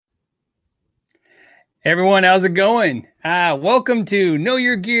Hey everyone, how's it going? Welcome to Know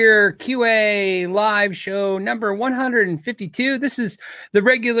Your Gear QA live show number 152. This is the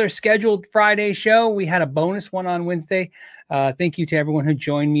regular scheduled Friday show. We had a bonus one on Wednesday. Thank you to everyone who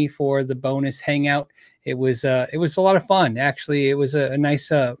joined me for the bonus hangout. It was a lot of fun. Actually, it was a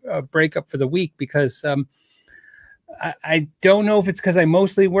nice breakup for the week because I don't know if it's because I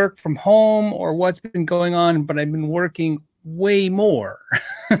mostly work from home or what's been going on, but I've been working way more.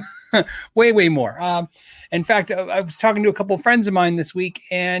 way more. In fact, I was talking to a couple of friends of mine this week,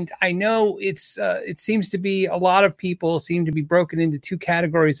 and I know it seems to be a lot of people seem to be broken into two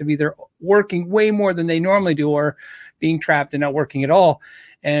categories of either working way more than they normally do or being trapped and not working at all.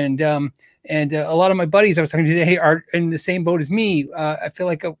 And a lot of my buddies I was talking to today are in the same boat as me. I feel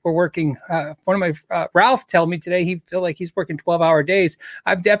like we're working. One of my Ralph told me today he feel like he's working 12-hour days.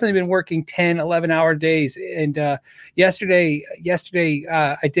 I've definitely been working 10, 11-hour days. And yesterday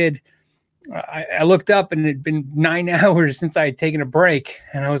I did. I looked up and it had been 9 hours since I had taken a break,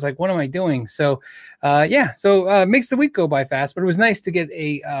 and I was like, "What am I doing?" So, makes the week go by fast. But it was nice to get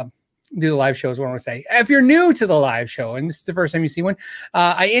do the live show is what I want to say. If you're new to the live show and this is the first time you see one,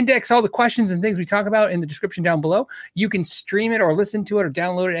 I index all the questions and things we talk about in the description down below. You can stream it or listen to it or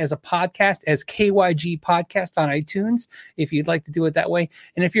download it as a podcast, as KYG podcast on iTunes, if you'd like to do it that way.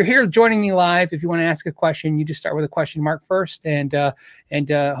 And if you're here joining me live, if you want to ask a question, you just start with a question mark first, and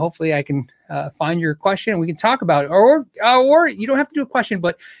hopefully I can find your question and we can talk about it. Or you don't have to do a question,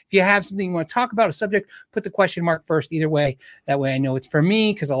 but if you have something you want to talk about, a subject, put the question mark first. Either way, that way I know it's for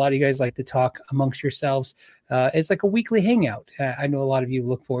me, because a lot of you guys like to talk amongst yourselves. It's like a weekly hangout. I know a lot of you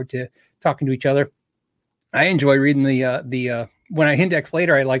look forward to talking to each other. I enjoy reading the when I index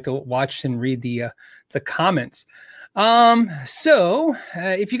later, I like to watch and read the comments. So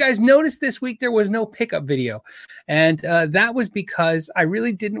if you guys noticed this week, there was no pickup video, and that was because I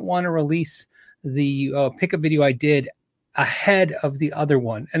really didn't want to release the pickup video I did ahead of the other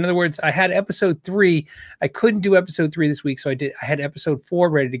one. In other words, I had episode 3. I couldn't do episode 3 this week, so I had episode 4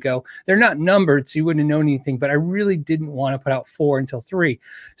 ready to go. They're not numbered, so you wouldn't have known anything, but I really didn't want to put out 4 until 3.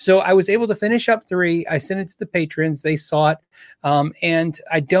 So I was able to finish up 3. I sent it to the patrons. They saw it. And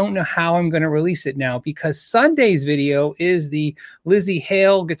I don't know how I'm going to release it now, because Sunday's video is the Lizzie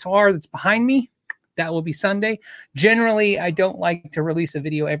Hale guitar that's behind me. That will be Sunday. Generally, I don't like to release a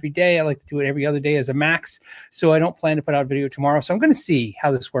video every day. I like to do it every other day as a max. So I don't plan to put out a video tomorrow. So I'm going to see how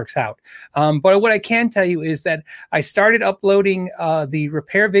this works out. But what I can tell you is that I started uploading the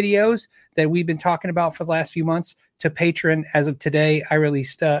repair videos that we've been talking about for the last few months to Patreon. As of today, I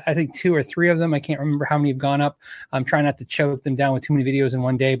released, I think 2 or 3 of them. I can't remember how many have gone up. I'm trying not to choke them down with too many videos in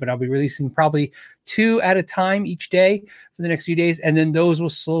one day, but I'll be releasing probably 2 at a time each day for the next few days. And then those will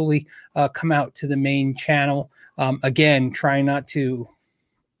slowly come out to the main channel. Again, trying not to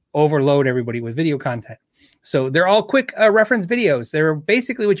overload everybody with video content. So they're all quick reference videos. They're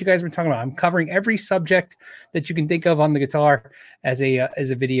basically what you guys were talking about. I'm covering every subject that you can think of on the guitar as a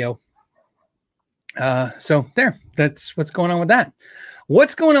video. So there, that's what's going on with that.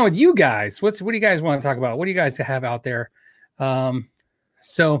 What's going on with you guys? What do you guys want to talk about? What do you guys have out there? Let's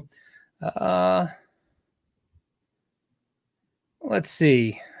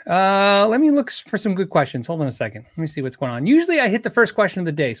see. Let me look for some good questions. Hold on a second. Let me see what's going on. Usually I hit the first question of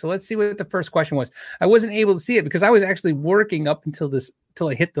the day. So let's see what the first question was. I wasn't able to see it because I was actually working up until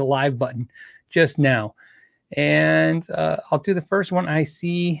I hit the live button just now. And I'll do the first one I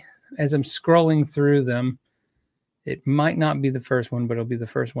see as I'm scrolling through them. It might not be the first one, but it'll be the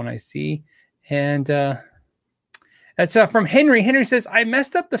first one I see. And that's from Henry. Henry says, I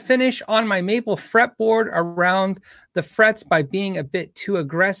messed up the finish on my maple fretboard around the frets by being a bit too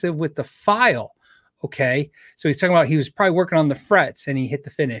aggressive with the file. Okay. So he's talking about he was probably working on the frets and he hit the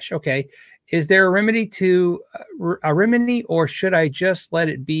finish. Okay. Is there a remedy or should I just let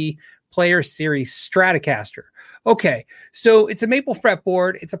it be Player Series Stratocaster? Okay, so it's a maple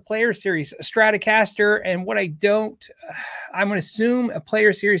fretboard. It's a Player Series Stratocaster, and what I'm going to assume a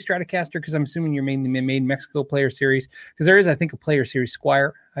Player Series Stratocaster, because I'm assuming you're mainly made in Mexico Player Series, because there is, I think, a Player Series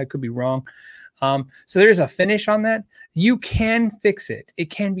Squire. I could be wrong. So there's a finish on that. You can fix it.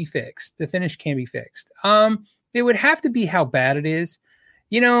 It can be fixed. The finish can be fixed. It would have to be how bad it is.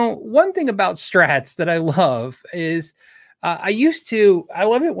 You know, one thing about Strats that I love is I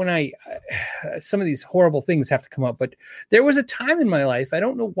love it when some of these horrible things have to come up, but there was a time in my life, I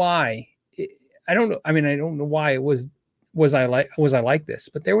don't know why. I don't know why it was I like this,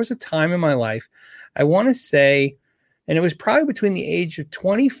 but there was a time in my life, I want to say, and it was probably between the age of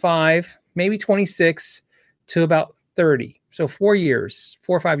 25, maybe 26 to about 30. So 4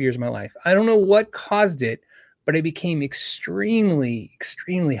 or 5 years of my life. I don't know what caused it, but I became extremely,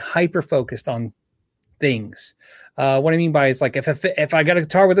 extremely hyper-focused on things. What I mean by is like if I got a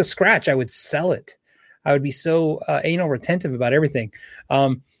guitar with a scratch, I would sell it. I would be so anal retentive about everything.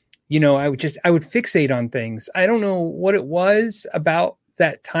 You know, I would fixate on things. I don't know what it was about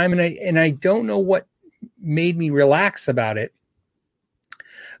that time, and I don't know what made me relax about it.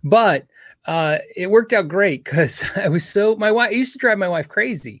 But it worked out great because my wife, it used to drive my wife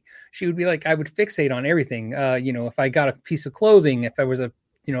crazy. She would be like, I would fixate on everything. You know, if I got a piece of clothing, if I was a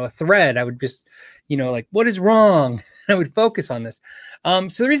thread, I would just, like, what is wrong? I would focus on this.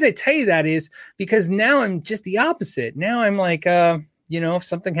 So the reason I tell you that is because now I'm just the opposite. Now I'm like, if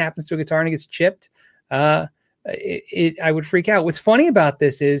something happens to a guitar and it gets chipped, I would freak out. What's funny about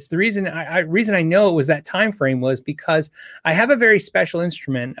this is the reason I know it was that time frame was because I have a very special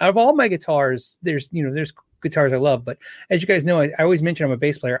instrument. Out of all my guitars, there's guitars I love, but as you guys know, I always mention I'm a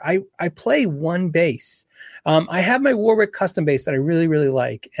bass player. I play one bass. I have my Warwick custom bass that I really, really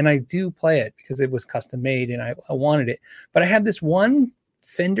like, and I do play it because it was custom made and I wanted it. But I have this one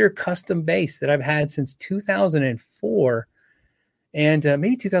Fender custom bass that I've had since 2004. And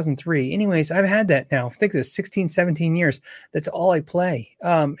maybe 2003. Anyways, I've had that now. I think it's 16, 17 years. That's all I play.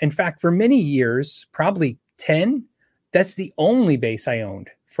 In fact, for many years, probably 10, that's the only bass I owned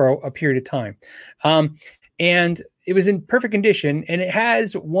for a period of time. And it was in perfect condition. And it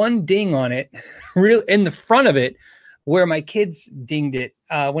has one ding on it, real in the front of it, where my kids dinged it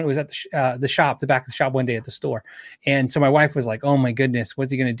when it was at the shop, the back of the shop one day at the store. And so my wife was like, oh my goodness,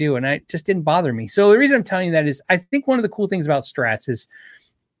 what's he going to do? And it just didn't bother me. So the reason I'm telling you that is I think one of the cool things about Strats is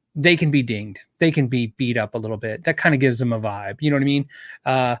they can be dinged. They can be beat up a little bit. That kind of gives them a vibe. You know what I mean?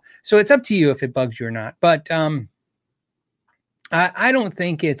 So it's up to you if it bugs you or not. But I don't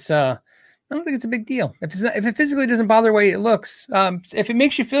think it's a big deal. If it physically doesn't bother the way it looks, if it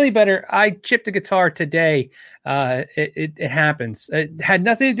makes you feel any better, I chipped a guitar today. It happens. It had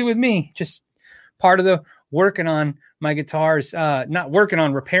nothing to do with me. Just part of the working on my guitars, not working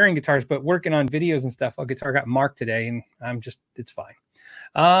on repairing guitars, but working on videos and stuff. A guitar got marked today, and it's fine.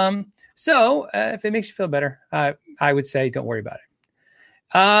 So if it makes you feel better, I would say don't worry about it.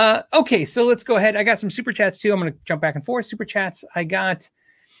 Okay, so let's go ahead. I got some super chats too. I'm going to jump back and forth. Super chats. I got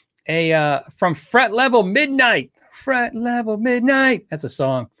from Fret Level Midnight. That's a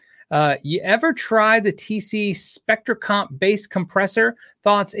song. You ever try the TC SpectraComp bass compressor?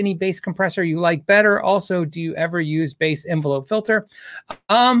 Thoughts? Any bass compressor you like better? Also, do you ever use bass envelope filter?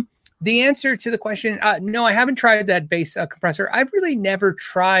 The answer to the question, no, I haven't tried that bass compressor. I've really never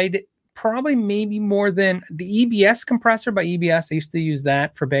tried, probably maybe more than the EBS compressor by EBS. I used to use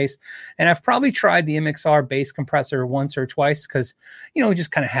that for bass. And I've probably tried the MXR bass compressor once or twice because,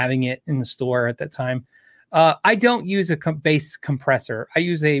 just kind of having it in the store at that time. I don't use a bass compressor. I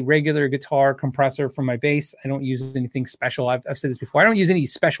use a regular guitar compressor for my bass. I don't use anything special. I've said this before. I don't use any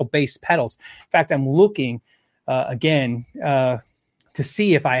special bass pedals. In fact, I'm looking again to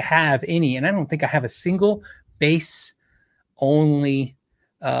see if I have any. And I don't think I have a single bass only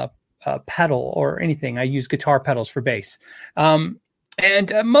pedal or anything. I use guitar pedals for bass.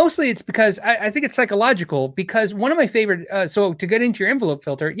 And mostly it's because I think it's psychological, because one of my favorite, so to get into your envelope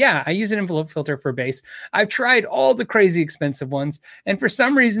filter, yeah, I use an envelope filter for bass. I've tried all the crazy expensive ones. And for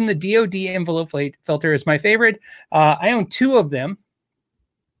some reason, the DoD envelope filter is my favorite. I own two of them.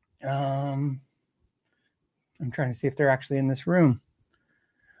 I'm trying to see if they're actually in this room.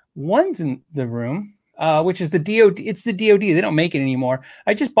 One's in the room. Which is the DoD. It's the DoD. They don't make it anymore.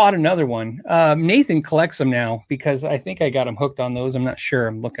 I just bought another one. Nathan collects them now because I think I got him hooked on those. I'm not sure.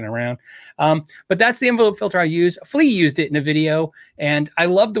 I'm looking around. But that's the envelope filter I use. Flea used it in a video, and I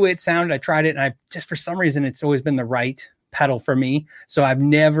loved the way it sounded. I tried it, and I just, for some reason, it's always been the right pedal for me. So I've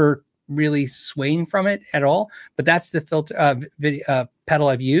never really swayed from it at all. But that's the filter pedal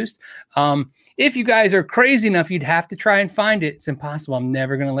I've used. If you guys are crazy enough, you'd have to try and find it. It's impossible. I'm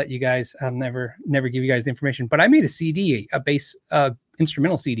never going to let you guys, I'll never give you guys the information, but I made a CD, a bass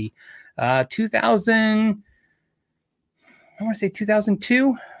instrumental CD, 2000, I want to say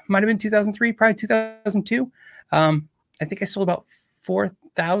 2002, might've been 2003, probably 2002. I think I sold about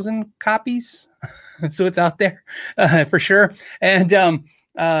 4,000 copies. So it's out there for sure. And,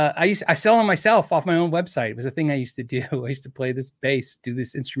 I sell them myself off my own website. It was a thing I used to do. I used to play this bass, do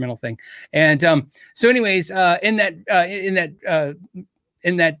this instrumental thing. And so anyways, in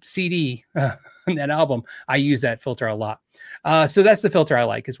that CD, in that album, I use that filter a lot. So that's the filter I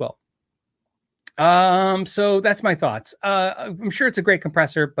like as well. So that's my thoughts. I'm sure it's a great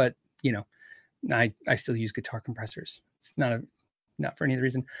compressor, but I still use guitar compressors. It's not not for any other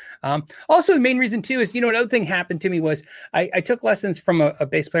reason. Also, the main reason too is, another thing happened to me was I took lessons from a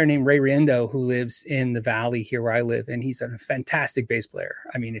bass player named Ray Riendo, who lives in the Valley here where I live, and he's a fantastic bass player.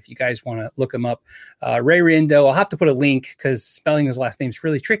 I mean, if you guys want to look him up, Ray Riendo, I'll have to put a link because spelling his last name is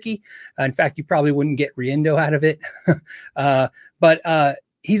really tricky. In fact, you probably wouldn't get Riendo out of it, but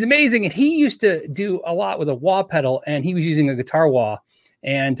he's amazing, and he used to do a lot with a wah pedal, and he was using a guitar wah,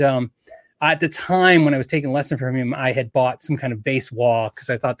 and at the time when I was taking a lesson from him, I had bought some kind of bass wah because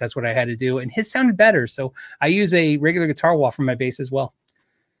I thought that's what I had to do. And his sounded better. So I use a regular guitar wah for my bass as well.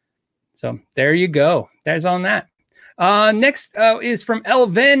 So there you go. There's on that. Next is from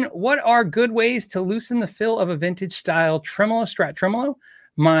Elvin. What are good ways to loosen the fill of a vintage style tremolo, Strat tremolo?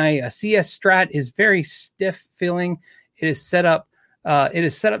 My CS Strat is very stiff feeling. It is set up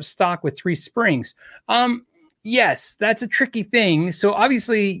stock with 3 springs. Yes, that's a tricky thing. So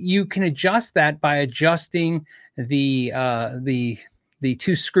obviously you can adjust that by adjusting the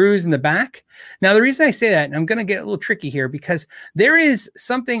 2 screws in the back. Now, the reason I say that, and I'm going to get a little tricky here, because there is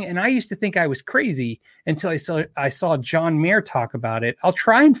something, and I used to think I was crazy until I saw John Mayer talk about it. I'll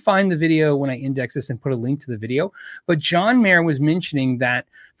try and find the video when I index this and put a link to the video. But John Mayer was mentioning that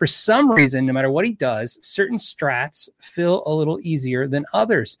for some reason, no matter what he does, certain strats feel a little easier than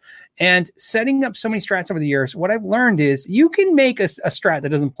others. And setting up so many strats over the years, what I've learned is you can make a strat that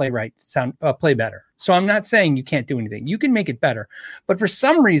doesn't play right play better. So I'm not saying you can't do anything. You can make it better. But for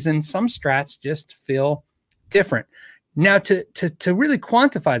some reason, some strats just feel different. Now, to really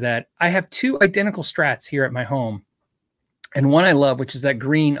quantify that, I have 2 identical strats here at my home. And one I love, which is that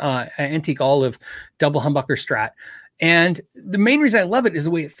green antique olive double humbucker strat. And the main reason I love it is the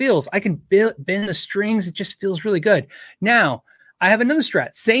way it feels. I can bend the strings. It just feels really good. Now, I have another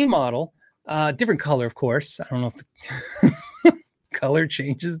strat, same model, different color, of course. I don't know if the color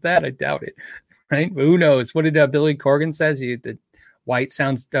changes that. I doubt it, right? But who knows? What did Billy Corgan says? The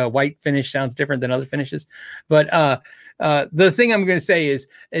white finish sounds different than other finishes. But the thing I'm going to say is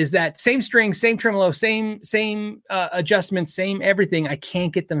that same string, same tremolo, same adjustments, same everything. I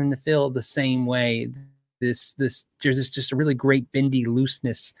can't get them in the fill the same way. There's just a really great bendy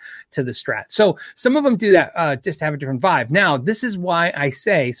looseness to the Strat. So some of them do that just to have a different vibe. Now, this is why I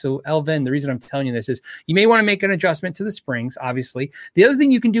say, so Elvin, the reason I'm telling you this is you may want to make an adjustment to the springs, obviously. The other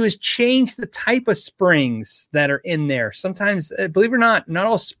thing you can do is change the type of springs that are in there. Sometimes, believe it or not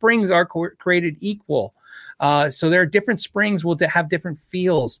all springs are created equal. So there are different springs will have different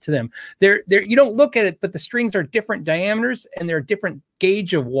feels to them. You don't look at it, but the strings are different diameters and they're a different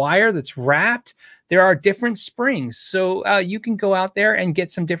gauge of wire that's wrapped. There are different springs. So you can go out there and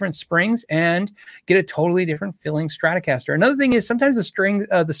get some different springs and get a totally different feeling Stratocaster. Another thing is sometimes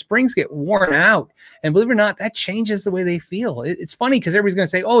the springs get worn out, and believe it or not, that changes the way they feel. It's funny because everybody's going to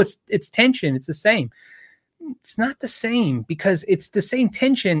say, oh, it's tension. It's the same. It's not the same because it's the same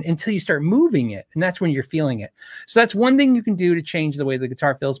tension until you start moving it. And that's when you're feeling it. So that's one thing you can do to change the way the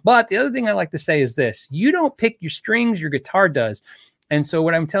guitar feels. But the other thing I like to say is this: you don't pick your strings, your guitar does. And so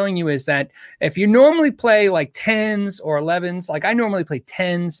what I'm telling you is that if you normally play like 10s or 11s, like I normally play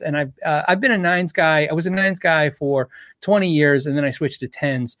 10s, and I've been a 9s guy. I was a 9s guy for 20 years, and then I switched to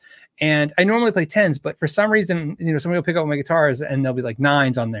 10s. And I normally play 10s, but for some reason, somebody will pick up my guitars and there'll be like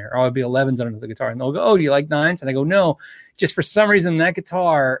 9s on there, or I'll be 11s on the guitar, and they'll go, "Oh, do you like 9s?" And I go, "No." Just for some reason, that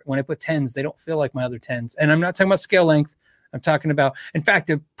guitar, when I put 10s, they don't feel like my other 10s. And I'm not talking about scale length. I'm talking about, in fact,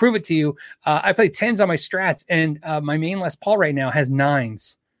 to prove it to you, I play 10s on my Strats, and my main Les Paul right now has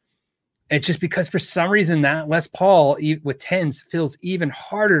 9s. It's just because for some reason that Les Paul with 10s feels even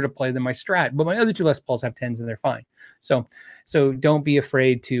harder to play than my Strat, but my other 2 Les Pauls have 10s and they're fine. So don't be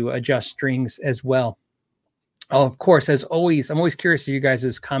afraid to adjust strings as well. Of course, as always, I'm always curious to you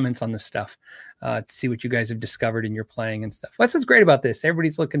guys' comments on this stuff, to see what you guys have discovered in your playing and stuff. That's what's great about this.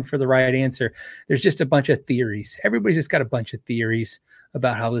 Everybody's looking for the right answer. There's just a bunch of theories. Everybody's just got a bunch of theories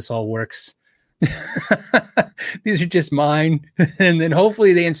about how this all works. These are just mine. And then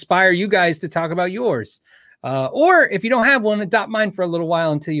hopefully they inspire you guys to talk about yours. Or if you don't have one, adopt mine for a little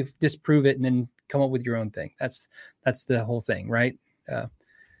while until you disprove it and then come up with your own thing. That's the whole thing, right?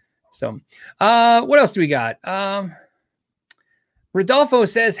 So what else do we got? Rodolfo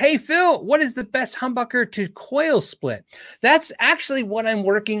says, "Hey, Phil, what is the best humbucker to coil split?" That's actually what I'm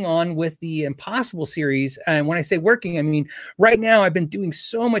working on with the Impossible series. And when I say working, I mean, right now I've been doing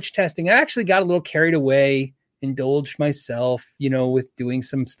so much testing. I actually got a little carried away, indulged myself, with doing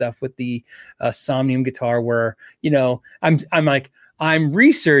some stuff with the Somnium guitar where, I'm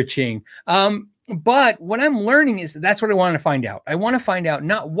researching. But what I'm learning is that's what I want to find out. I want to find out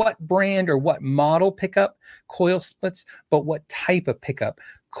not what brand or what model pickup coil splits, but what type of pickup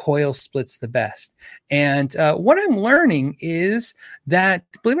coil splits the best. And what I'm learning is that,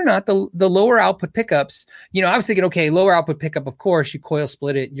 believe it or not, the lower output pickups, I was thinking, okay, lower output pickup, of course, you coil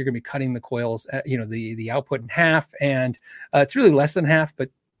split it, you're going to be cutting the coils, the output in half. And it's really less than half, but,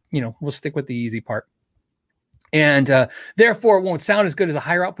 we'll stick with the easy part. And therefore, it won't sound as good as a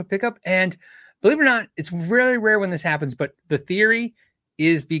higher output pickup. And believe it or not, it's really rare when this happens, but the theory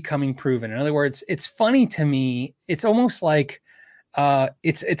is becoming proven. In other words, it's funny to me. It's almost like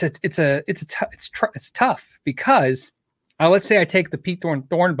it's tough because let's say I take the Pete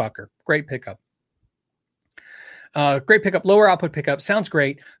Thornbucker, great pickup. Great pickup, lower output pickup, sounds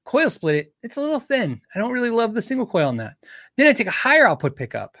great. Coil split it, it's a little thin. I don't really love the single coil on that. Then I take a higher output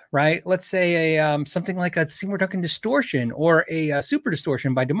pickup, right? Let's say something like a Seymour Duncan distortion or a super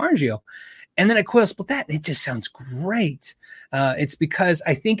distortion by DiMarzio. And then I coil split that, and it just sounds great. It's because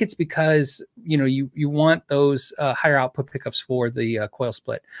you want those higher output pickups for the coil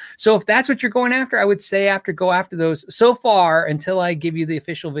split. So if that's what you're going after, I would say go after those so far until I give you the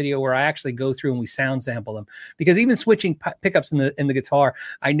official video where I actually go through and we sound sample them. Because even switching pickups in the guitar,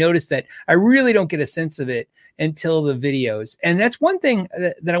 I noticed that I really don't get a sense of it until the videos. And that's one thing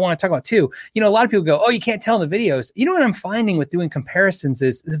that I want to talk about too. A lot of people go, oh, you can't tell in the videos. What I'm finding with doing comparisons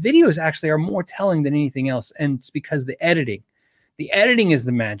is the videos actually are more telling than anything else. And it's because the editing is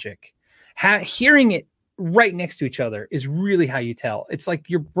the magic. Hearing it right next to each other is really how you tell. It's like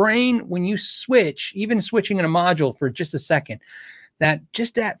your brain, when you switch, even switching in a module for just a second, that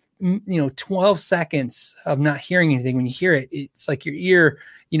 12 seconds of not hearing anything, when you hear it, it's like your ear,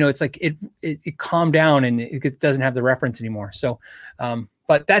 it's like it calmed down and it doesn't have the reference anymore. So,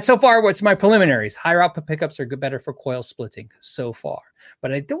 but that's so far what's my preliminaries. Higher output pickups are better for coil splitting so far,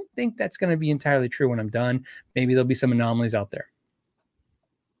 but I don't think that's going to be entirely true when I'm done. Maybe there'll be some anomalies out there.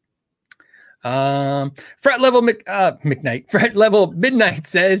 Fret level midnight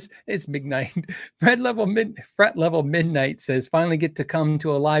says it's midnight. Fret level midnight says finally get to come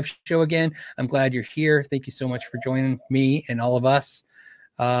to a live show again. I'm glad you're here. Thank you so much for joining me and all of us.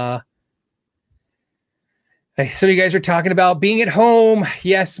 So you guys are talking about being at home.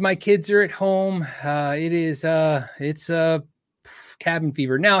 Yes, my kids are at home. It's cabin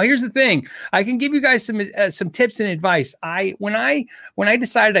fever. Now, here's the thing. I can give you guys some tips and advice. When I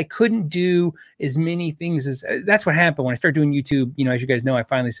decided I couldn't do as many things as that's what happened when I started doing YouTube. As you guys know, I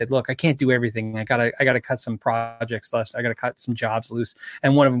finally said, look, I can't do everything. I gotta cut some projects loose. I gotta cut some jobs loose.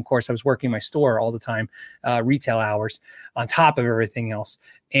 And one of them, of course, I was working my store all the time, retail hours on top of everything else.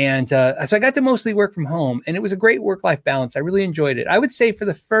 And so I got to mostly work from home, and it was a great work-life balance. I really enjoyed it. I would say for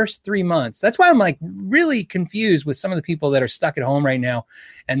the first 3 months, that's why I'm like really confused with some of the people that are stuck at home right now.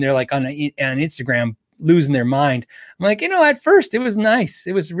 And they're like on Instagram losing their mind. I'm like, at first it was nice.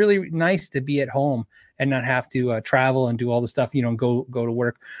 It was really nice to be at home and not have to travel and do all the stuff, go to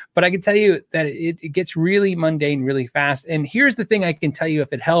work. But I can tell you that it gets really mundane really fast. And here's the thing I can tell you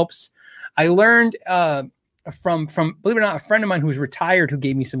if it helps. I learned from believe it or not, a friend of mine who's retired who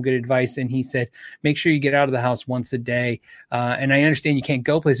gave me some good advice, and he said, make sure you get out of the house once a day. And I understand you can't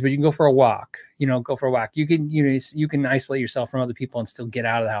go places, but you can go for a walk. Go for a walk. You can isolate yourself from other people and still get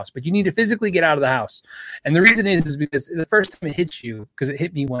out of the house, but you need to physically get out of the house. And the reason is because the first time it hits you, because it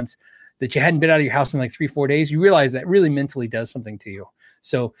hit me once, that you hadn't been out of your house in like 3-4 days, you realize that really mentally does something to you.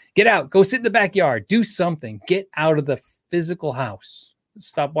 So get out, go sit in the backyard, do something, get out of the physical house.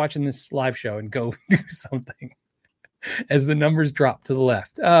 Stop watching this live show and go do something as the numbers drop to the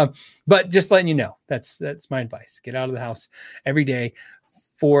left. But just letting you know, that's my advice. Get out of the house every day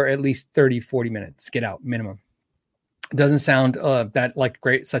for at least 30-40 minutes. Get out, minimum. It doesn't sound that like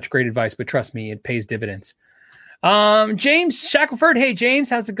such great advice, but trust me, it pays dividends. James Shackelford. Hey, James,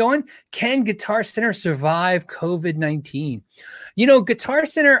 how's it going? Can Guitar Center survive COVID-19? Guitar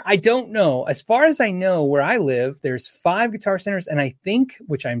Center, I don't know. As far as I know, where I live, there's 5 Guitar Centers. And I think,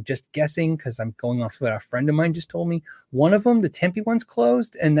 which I'm just guessing because I'm going off what a friend of mine just told me, one of them, the Tempe one's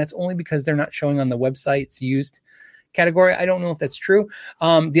closed. And that's only because they're not showing on the website. It's used category. I don't know if that's true.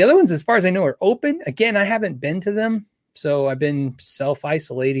 The other ones, as far as I know, are open. Again, I haven't been to them. So I've been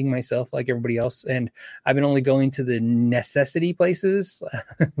self-isolating myself like everybody else. And I've been only going to the necessity places.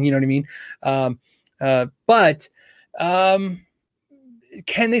 You know what I mean? But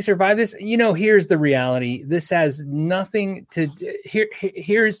can they survive this? Here's the reality. This has nothing to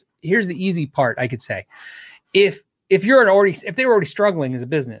here's the easy part. I could say if they were already struggling as a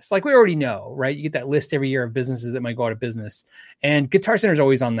business, like we already know, right? You get that list every year of businesses that might go out of business, and Guitar Center is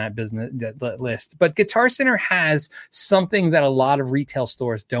always on that that list. But Guitar Center has something that a lot of retail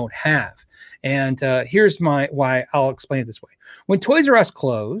stores don't have. And here's why I'll explain it this way. When Toys R Us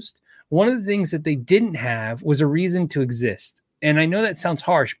closed, one of the things that they didn't have was a reason to exist. And I know that sounds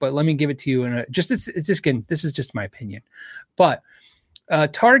harsh, but let me give it to you. This is just my opinion. But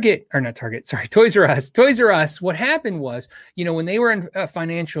Toys R Us, what happened was, when they were in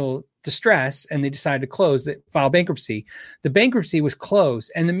financial distress and they decided to close, file bankruptcy, the bankruptcy was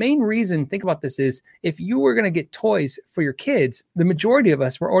closed. And the main reason, think about this, is if you were going to get toys for your kids, the majority of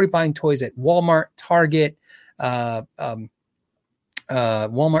us were already buying toys at Walmart, Target,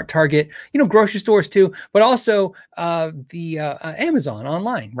 grocery stores too, but also the Amazon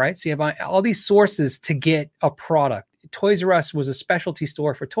online, right? So you have all these sources to get a product. Toys R Us was a specialty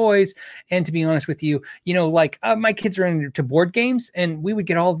store for toys. And to be honest with you, my kids are into board games and we would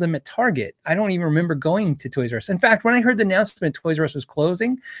get all of them at Target. I don't even remember going to Toys R Us. In fact, when I heard the announcement Toys R Us was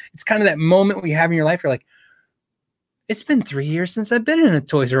closing, it's kind of that moment where you have in your life, you're like, it's been 3 years since I've been in a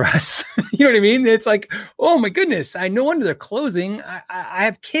Toys R Us. You know what I mean? It's like, oh my goodness, I no wonder they're closing. I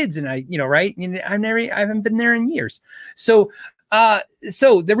have kids and I haven't been there in years. So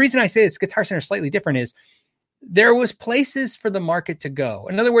the reason I say this Guitar Center is slightly different is there was places for the market to go.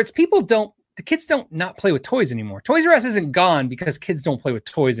 In other words, the kids don't not play with toys anymore. Toys R Us isn't gone because kids don't play with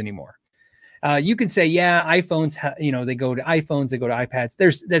toys anymore. You can say, yeah, iPhones, they go to iPhones, they go to iPads.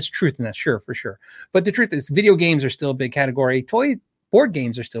 That's truth in that, for sure. But the truth is video games are still a big category. Board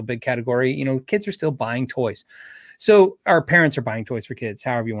games are still a big category. Kids are still buying toys. So our parents are buying toys for kids,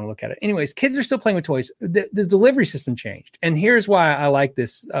 however you want to look at it. Anyways, kids are still playing with toys. The delivery system changed. And here's why I like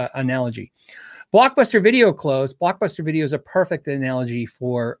this analogy. Blockbuster Video closed. Blockbuster Video is a perfect analogy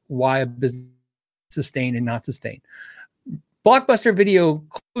for why a business sustained and not sustained. Blockbuster Video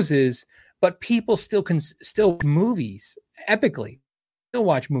closes, but people still movies epically. Still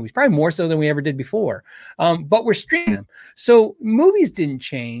watch movies, probably more so than we ever did before. But we're streaming them. So movies didn't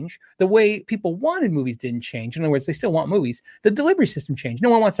change. The way people wanted movies didn't change. In other words, they still want movies. The delivery system changed. No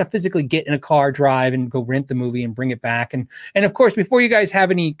one wants to physically get in a car, drive, and go rent the movie and bring it back. And of course, before you guys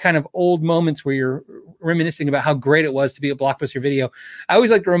have any kind of old moments where you're reminiscing about how great it was to be a Blockbuster Video, I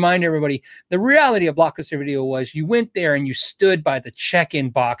always like to remind everybody, the reality of Blockbuster Video was you went there and you stood by the check-in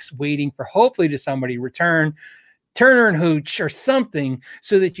box waiting for hopefully to somebody return Turner and Hooch or something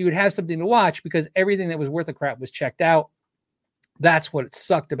so that you would have something to watch because everything that was worth a crap was checked out. That's what it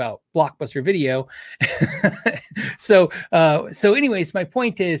sucked about Blockbuster Video. So anyways, my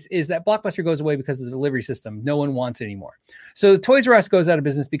point is that Blockbuster goes away because of the delivery system. No one wants it anymore. So Toys R Us goes out of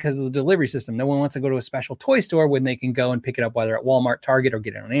business because of the delivery system. No one wants to go to a special toy store when they can go and pick it up, whether at Walmart, Target, or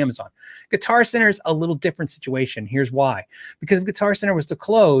get it on Amazon. Guitar Center is a little different situation. Here's why. Because if Guitar Center was to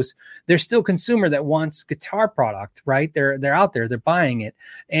close, there's still a consumer that wants guitar product, right? They're out there, they're buying it.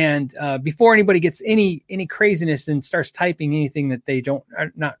 And before anybody gets any craziness and starts typing anything that they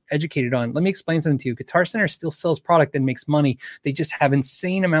are not educated on, let me explain something to you. Guitar Center still sells product and makes money. They just have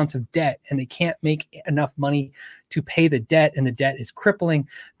insane amounts of debt and they can't make enough money to pay the debt, and the debt is crippling.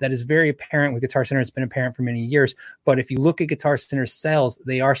 That is very apparent with Guitar Center. It's been apparent for many years. But if you look at Guitar Center's sales,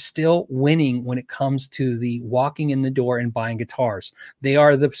 they are still winning when it comes to the walking in the door and buying guitars. They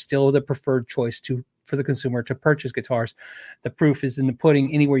are still the preferred choice for the consumer to purchase guitars. The proof is in the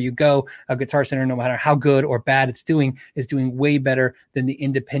pudding. Anywhere you go, a Guitar Center, no matter how good or bad it's doing, is doing way better than the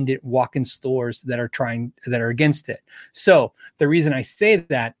independent walk-in stores that are against it. So the reason I say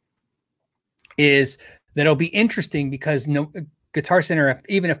that is that it'll be interesting because Guitar Center,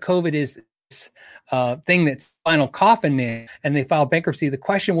 even if COVID is this thing that's final coffin in and they file bankruptcy, the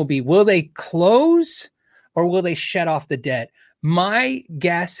question will be, will they close or will they shut off the debt? My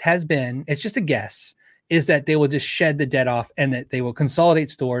guess has been, it's just a guess, is that they will just shed the debt off and that they will consolidate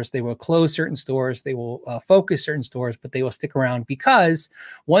stores. They will close certain stores. They will focus certain stores, but they will stick around because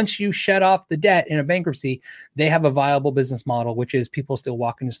once you shut off the debt in a bankruptcy, they have a viable business model, which is people still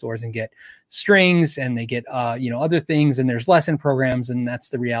walk into stores and get strings and they get, other things, and there's lesson programs, and that's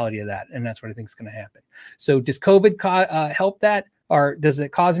the reality of that. And that's what I think is going to happen. So does COVID help that? Or does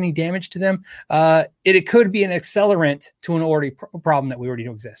it cause any damage to them? It could be an accelerant to an already problem that we already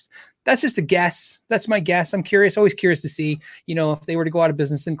know exists. That's just a guess. That's my guess. I'm curious, always curious to see, if they were to go out of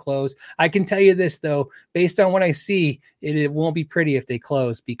business and close. I can tell you this, though, based on what I see, it won't be pretty if they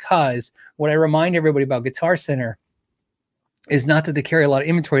close, because what I remind everybody about Guitar Center is not that they carry a lot of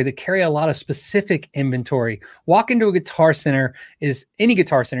inventory. They carry a lot of specific inventory. Walk into a Guitar Center is any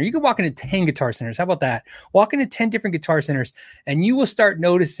Guitar Center. You can walk into 10 Guitar Centers. How about that? Walk into 10 different Guitar Centers and you will start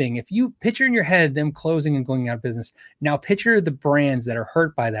noticing, if you picture in your head them closing and going out of business. Now picture the brands that are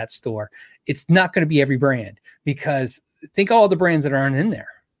hurt by that store. It's not going to be every brand, because think of all the brands that aren't in there.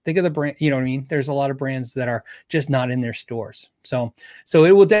 Think of the brand, you know what I mean? There's a lot of brands that are just not in their stores. So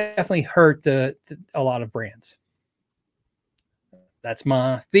it will definitely hurt a lot of brands. That's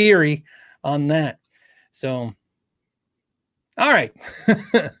my theory on that. So All right.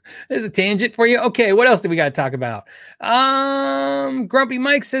 There's a tangent for you. Okay, what else do we got to talk about? Grumpy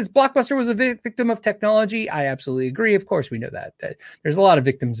Mike says Blockbuster was a victim of technology. I absolutely agree. Of course, we know that there's a lot of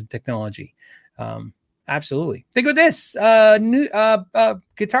victims of technology. Absolutely. Think of this. New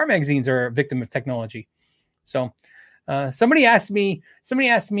guitar magazines are a victim of technology. So somebody asked me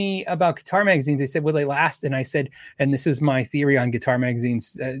about guitar magazines. They said, will they last? And I said, and this is my theory on guitar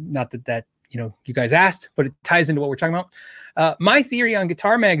magazines. Not that you guys asked, but it ties into what we're talking about. My theory on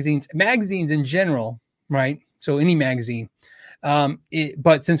guitar magazines in general, right? So any magazine,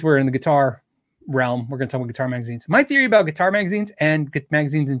 but since we're in the guitar realm, we're going to talk about guitar magazines. My theory about guitar magazines and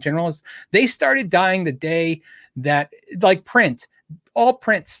magazines in general is they started dying the day that, like print, all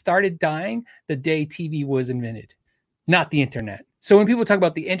print started dying the day TV was invented, not the internet. So when people talk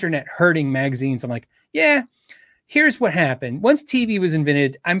about the internet hurting magazines, I'm like, yeah, here's what happened. Once TV was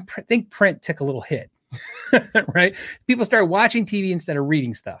invented, I think print took a little hit, right? People started watching TV instead of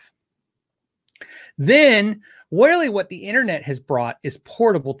reading stuff. Then really what the internet has brought is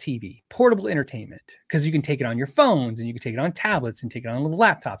portable TV, portable entertainment, because you can take it on your phones and you can take it on tablets and take it on little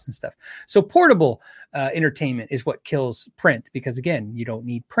laptops and stuff. So portable entertainment is what kills print, because again, you don't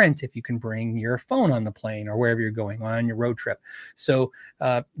need print if you can bring your phone on the plane or wherever you're going on your road trip. So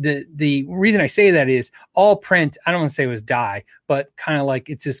the reason I say that is all print, I don't want to say it was die, but kind of like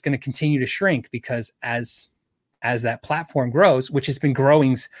it's just going to continue to shrink, because as that platform grows, which has been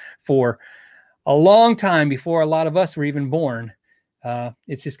growing for a long time before a lot of us were even born,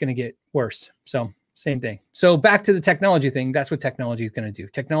 it's just going to get worse. So same thing. So back to the technology thing. That's what technology is going to do.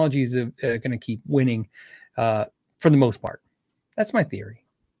 Technology is going to keep winning for the most part. That's my theory.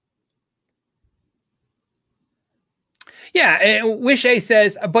 Yeah, Wish A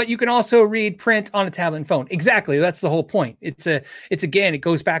says, but you can also read print on a tablet and phone. Exactly, that's the whole point. It's again, it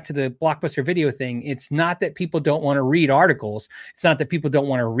goes back to the Blockbuster Video thing. It's not that people don't want to read articles. It's not that people don't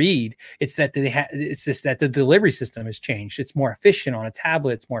want to read. It's that it's just that the delivery system has changed. It's more efficient on a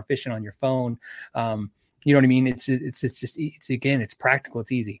tablet. It's more efficient on your phone. You know what I mean? It's again, it's practical.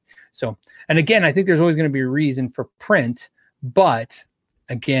 It's easy. So, and again, I think there's always going to be a reason for print, but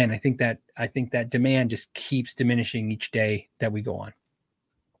again, I think that demand just keeps diminishing each day that we go on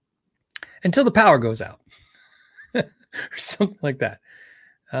until the power goes out or something like that.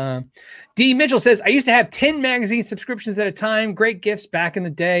 D. Mitchell says, I used to have 10 magazine subscriptions at a time. Great gifts back in the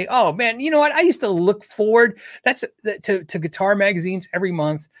day. Oh man, you know what? I used to look forward to guitar magazines every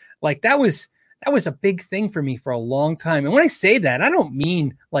month. Like that was a big thing for me for a long time. And when I say that, I don't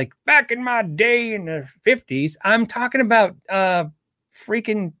mean like back in my day in the 50s. I'm talking about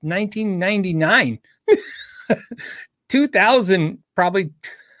freaking 1999, 2000, probably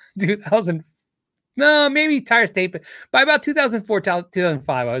 2000. No, maybe tires tape. By about 2004,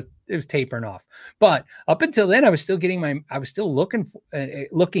 2005, it was tapering off. But up until then, I was still looking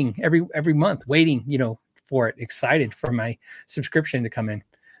every month, waiting, for it, excited for my subscription to come in.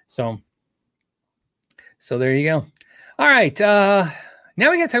 So there you go. All right. Now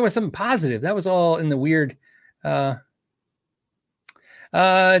we got to talk about something positive. That was all in the weird,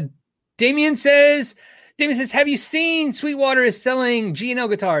 Damien says, have you seen Sweetwater is selling G&L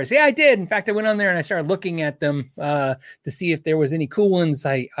guitars? Yeah, I did. In fact, I went on there and I started looking at them to see if there was any cool ones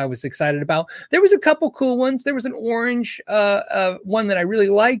I was excited about. There was a couple cool ones. There was an orange one that I really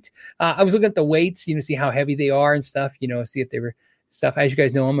liked. I was looking at the weights, see how heavy they are and stuff, see if they were stuff. As you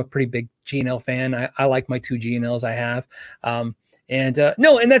guys know, I'm a pretty big G&L fan. I like my 2 G&Ls I have. And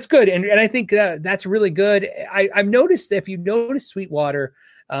that's good. And I think that's really good. I've noticed that if you notice Sweetwater,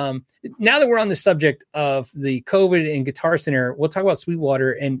 now that we're on the subject of the COVID and Guitar Center, we'll talk about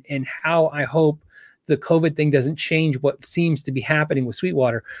Sweetwater and how I hope the COVID thing doesn't change what seems to be happening with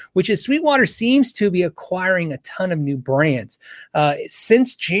Sweetwater, which is Sweetwater seems to be acquiring a ton of new brands.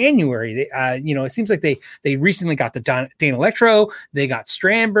 Since January, it seems like they recently got the Danelectro, they got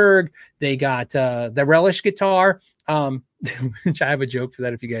Strandberg, they got the Relish guitar, which I have a joke for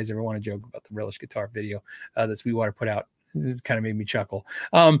that if you guys ever want to joke about the Relish guitar video that Sweetwater put out. It kind of made me chuckle.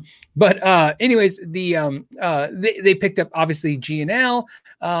 But anyways, they picked up obviously G&L.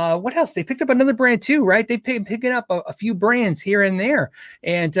 What else? They picked up another brand too, right? They picking up a few brands here and there.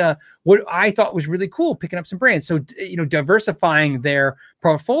 And what I thought was really cool, picking up some brands. So, diversifying their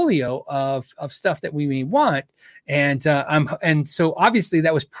portfolio of stuff that we may want. And so obviously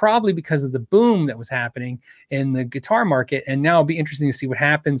that was probably because of the boom that was happening in the guitar market. And now it'll be interesting to see what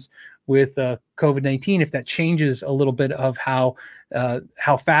happens with COVID-19, if that changes a little bit of how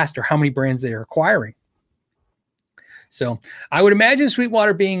fast or how many brands they are acquiring. So I would imagine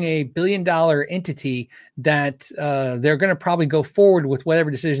Sweetwater being a $1 billion entity that they're going to probably go forward with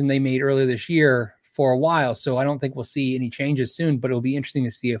whatever decision they made earlier this year for a while. So I don't think we'll see any changes soon, but it'll be interesting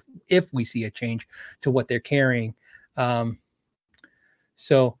to see if we see a change to what they're carrying.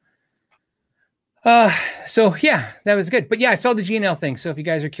 So yeah, that was good. But yeah, I saw the GNL thing. So if you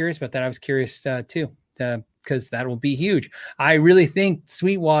guys are curious about that, I was curious too, because that will be huge. I really think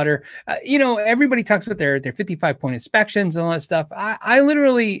Sweetwater, everybody talks about their 55-point inspections and all that stuff. I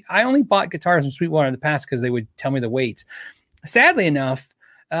only bought guitars from Sweetwater in the past because they would tell me the weights. Sadly enough,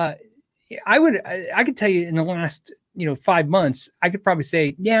 I could tell you in the last 5 months, I could probably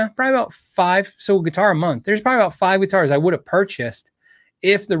say, yeah, probably about 5. So a guitar a month. There's probably about 5 guitars I would have purchased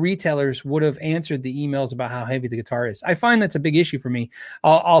if the retailers would have answered the emails about how heavy the guitar is. I find that's a big issue for me.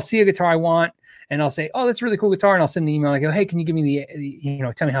 I'll see a guitar I want and I'll say, oh, that's a really cool guitar. And I'll send the email. I go, hey, can you give me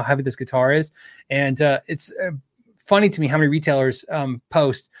tell me how heavy this guitar is? And it's funny to me how many retailers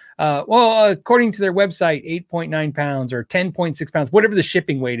post, according to their website, 8.9 pounds or 10.6 pounds, whatever the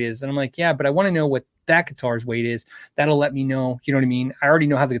shipping weight is. And I'm like, yeah, but I want to know what that guitar's weight is. That'll let me know, you know what I mean? I already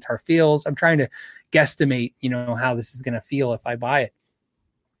know how the guitar feels. I'm trying to guesstimate, how this is going to feel if I buy it.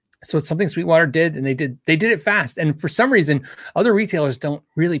 So it's something Sweetwater did, and they did it fast. And for some reason, other retailers don't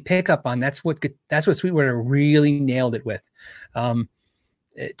really pick up on. That's what Sweetwater really nailed it with.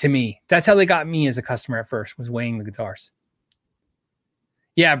 To me, that's how they got me as a customer at first, was weighing the guitars.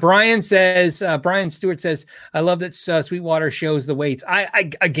 Yeah, Brian Stewart says, I love that Sweetwater shows the weights.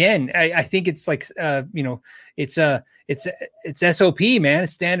 I think it's like, it's SOP, man.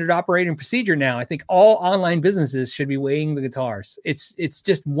 It's standard operating procedure now. I think all online businesses should be weighing the guitars. It's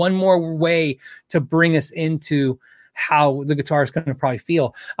just one more way to bring us into how the guitar is going to probably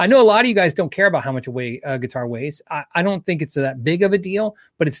feel. I know a lot of you guys don't care about how much a guitar weighs. I don't think it's that big of a deal,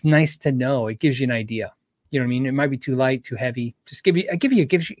 but it's nice to know. It gives you an idea. You know what I mean? It might be too light, too heavy. Just give you.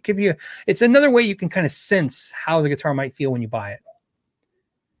 It's another way you can kind of sense how the guitar might feel when you buy it.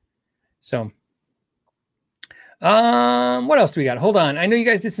 So, what else do we got? Hold on. I know you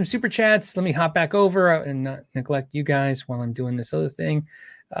guys did some super chats. Let me hop back over and not neglect you guys while I'm doing this other thing.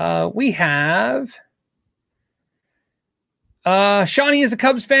 We have Shawnee is a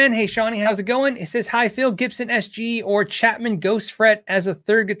Cubs fan. Hey, Shawnee, how's it going? It says, hi, Phil. Gibson SG or Chapman Ghost Fret as a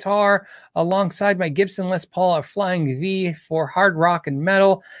third guitar alongside my Gibson Les Paul or Flying V for hard rock and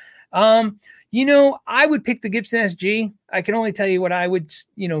metal. I would pick the Gibson SG. I can only tell you what I would,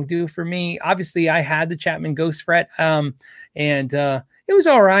 do for me. Obviously, I had the Chapman Ghost Fret, and it was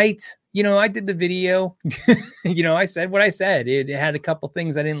all right. I did the video, I said what I said. It had a couple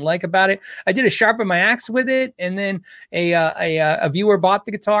things I didn't like about it. I did a sharpen my axe with it. And then a viewer bought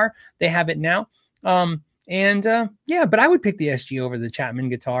the guitar. They have it now. But I would pick the SG over the Chapman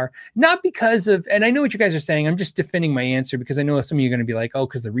guitar, not because of, and I know what you guys are saying. I'm just defending my answer because I know some of you are going to be like, oh,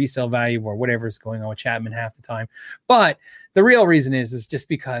 because the resale value or whatever is going on with Chapman half the time. But the real reason is just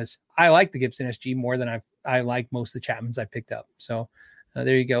because I like the Gibson SG more than I like most of the Chapmans I picked up. So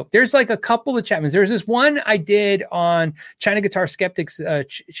there you go. There's like a couple of Chapmans. There's this one I did on China Guitar Skeptics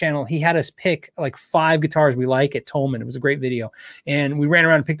channel. He had us pick like 5 guitars we like at Tolman. It was a great video. And we ran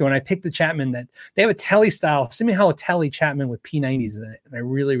around and picked one. I picked the Chapman that they have a Telly style, Simi-Hao Telly Chapman with P90s in it. And I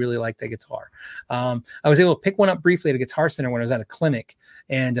really, really like that guitar. I was able to pick one up briefly at a Guitar Center when I was at a clinic,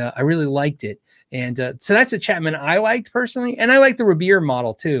 and I really liked it. And so that's a Chapman I liked personally. And I like the Revere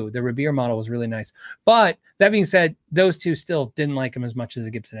model too. The Revere model was really nice. But that being said, those two still didn't like him as much as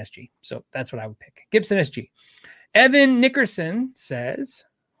the Gibson SG. So that's what I would pick. Gibson SG. Evan Nickerson says,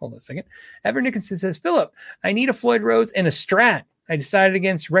 hold on a second. Evan Nickerson says, Philip, I need a Floyd Rose and a Strat. I decided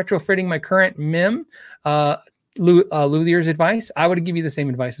against retrofitting my current MIM. Luthier's advice. I would give you the same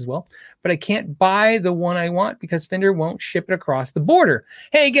advice as well, but I can't buy the one I want because Fender won't ship it across the border.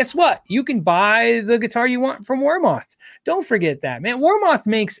 Hey, guess what? You can buy the guitar you want from Warmoth. Don't forget that, man. Warmoth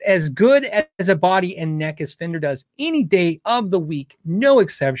makes as good as a body and neck as Fender does any day of the week. No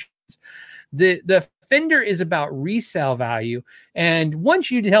exceptions. The Fender is about resale value. And once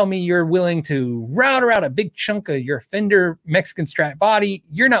you tell me you're willing to router out a big chunk of your Fender Mexican Strat body,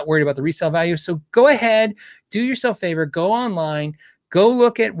 you're not worried about the resale value. So go ahead, do yourself a favor, go online, go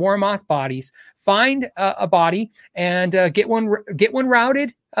look at Warmoth bodies, find a body and get one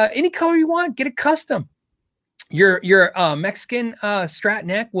routed. Any color you want, get it custom. Your Mexican Strat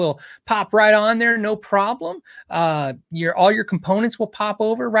neck will pop right on there, no problem. All your components will pop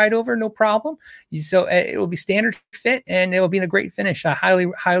right over, no problem. So it will be standard fit and it will be in a great finish. I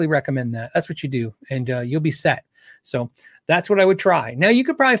highly recommend that. That's what you do, and you'll be set. So that's what I would try. Now you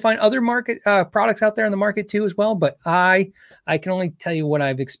could probably find other market products out there in the market too as well, but I can only tell you what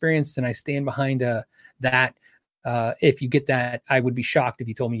I've experienced, and I stand behind that. if you get that, I would be shocked if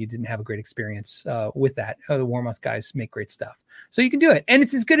you told me you didn't have a great experience with that. The Warmoth guys make great stuff. So you can do it. And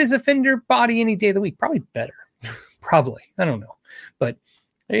it's as good as a Fender body any day of the week. Probably better. Probably. I don't know. But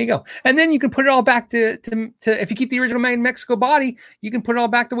there you go. And then you can put it all back to if you keep the original Made in Mexico body, you can put it all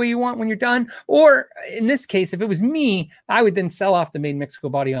back the way you want when you're done. Or in this case, if it was me, I would then sell off the Made in Mexico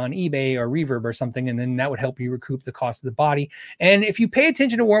body on eBay or Reverb or something, and then that would help you recoup the cost of the body. And if you pay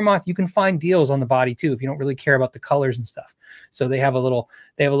attention to Warmoth, you can find deals on the body too if you don't really care about the colors and stuff. So they have a little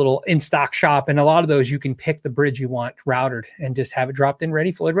in stock shop, and a lot of those you can pick the bridge you want routed and just have it dropped in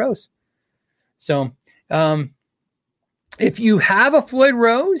ready Floyd Rose. So if you have a Floyd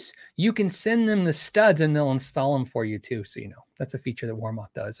Rose, you can send them the studs and they'll install them for you too. So, that's a feature that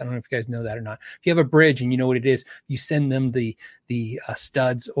Warmoth does. I don't know if you guys know that or not. If you have a bridge and you know what it is, you send them the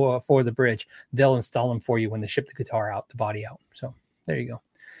studs or for the bridge, they'll install them for you when they ship the guitar out, the body out. So there you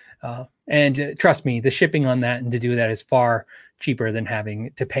go. And trust me, the shipping on that and to do that is far cheaper than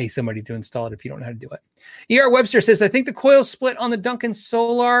having to pay somebody to install it if you don't know how to do it. E.R. Webster says, I think the coil split on the Duncan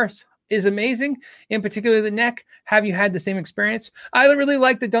Solars is amazing, in particular the neck. Have you had the same experience? I really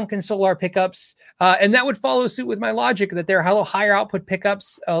like the Duncan Solar pickups, and that would follow suit with my logic that they're a little higher output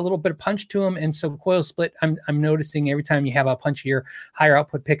pickups, a little bit of punch to them, and so coil split. I'm noticing every time you have a punchier, higher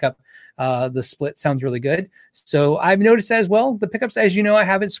output pickup, the split sounds really good. So I've noticed that as well. The pickups, as you know, I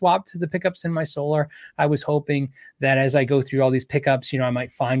haven't swapped the pickups in my Solar. I was hoping that as I go through all these pickups, I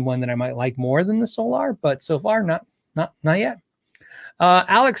might find one that I might like more than the Solar, but so far not yet.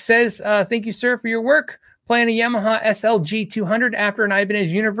 Alex says, thank you, sir, for your work. Playing a Yamaha SLG 200 after an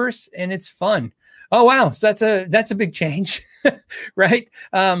Ibanez Universe, and it's fun. Oh, wow. So that's a big change, right?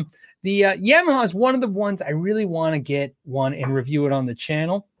 The Yamaha is one of the ones I really want to get one and review it on the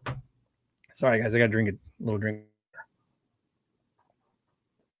channel. Sorry, guys. I got to drink a little drink.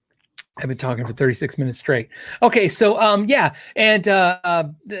 I've been talking for 36 minutes straight. Okay, so yeah, and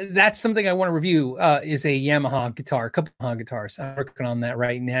that's something I want to review is a Yamaha guitar, a couple of Yamaha guitars. I'm working on that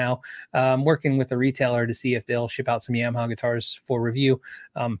right now. I'm working with a retailer to see if they'll ship out some Yamaha guitars for review.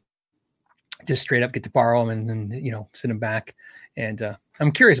 Just straight up get to borrow them and then send them back. And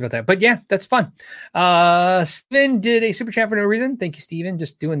I'm curious about that. But yeah, that's fun. Steven did a super chat for no reason. Thank you, Steven.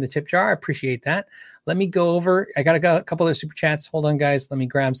 Just doing the tip jar. I appreciate that. Let me go over. I got a couple other super chats. Hold on, guys. Let me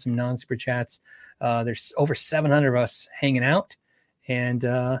grab some non-super chats. There's over 700 of us hanging out. And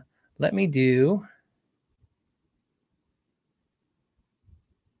let me do.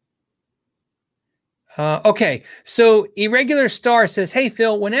 Okay. So Irregular Star says, hey,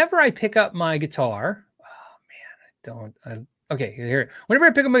 Phil, whenever I pick up my guitar, okay, here. Whenever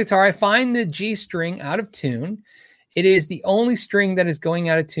I pick up my guitar, I find the G string out of tune. It is the only string that is going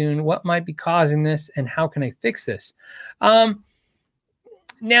out of tune. What might be causing this, and how can I fix this?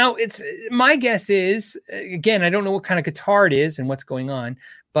 Now, it's my guess is, again, I don't know what kind of guitar it is and what's going on,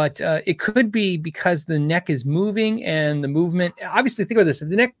 but it could be because the neck is moving and the movement. Obviously, think about this: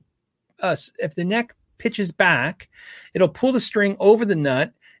 if the neck pitches back, it'll pull the string over the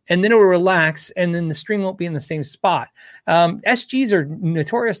nut, and then it will relax, and then the string won't be in the same spot. SGs are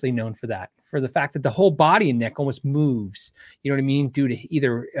notoriously known for that, for the fact that the whole body and neck almost moves, you know what I mean, due to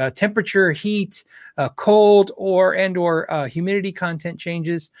either temperature, heat, cold, or humidity content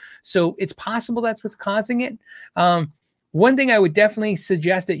changes. So it's possible that's what's causing it. One thing I would definitely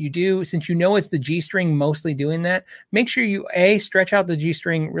suggest that you do, since it's the G string mostly doing that, make sure you A, stretch out the G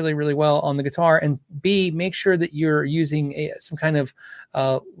string really, really well on the guitar, and B, make sure that you're using some kind of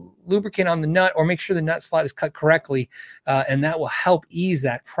lubricant on the nut, or make sure the nut slot is cut correctly, and that will help ease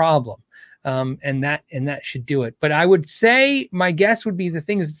that problem. And that should do it. But I would say my guess would be the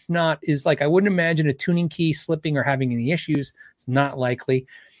thing is I wouldn't imagine a tuning key slipping or having any issues. It's not likely.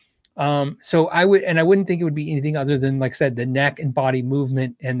 So I wouldn't think it would be anything other than, like I said, the neck and body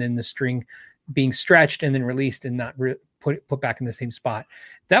movement, and then the string being stretched and then released and not put back in the same spot.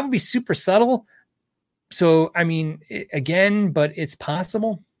 That would be super subtle. So, I mean, but it's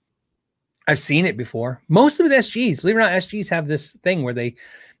possible. I've seen it before. Most of the SGs, believe it or not, SGs have this thing where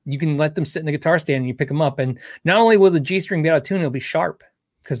you can let them sit in the guitar stand and you pick them up. And not only will the G string be out of tune, it'll be sharp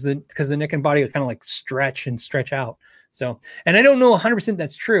because the neck and body will kind of like stretch out. So, and I don't know 100%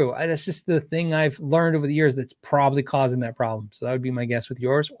 that's true. That's just the thing I've learned over the years that's probably causing that problem. So that would be my guess with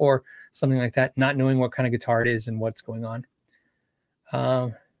yours or something like that, not knowing what kind of guitar it is and what's going on.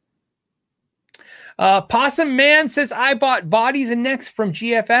 Possum Man says, I bought bodies and necks from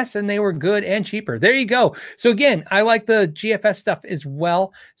GFS and they were good and cheaper. There you go. So again, I like the GFS stuff as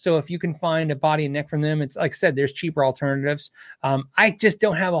well. So if you can find a body and neck from them, it's like I said, there's cheaper alternatives. I just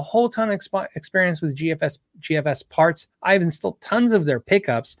don't have a whole ton of experience with GFS parts. I've installed tons of their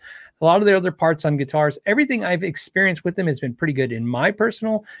pickups. A lot of their other parts on guitars, everything I've experienced with them has been pretty good in my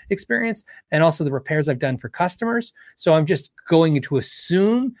personal experience, and also the repairs I've done for customers. So I'm just going to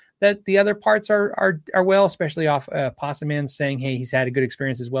assume that the other parts are well, especially off Possum Man saying, hey, he's had a good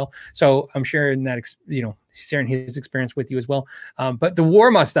experience as well. So I'm sharing that, sharing his experience with you as well. But the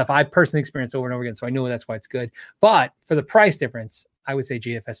Warmoth stuff, I personally experienced over and over again, so I know that's why it's good. But for the price difference, I would say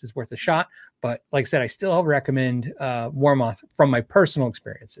GFS is worth a shot. But like I said, I still recommend Warmoth from my personal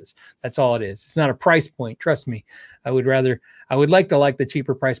experiences. That's all it is. It's not a price point. Trust me. I would like to like the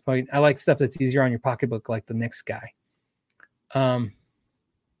cheaper price point. I like stuff that's easier on your pocketbook, like the next guy.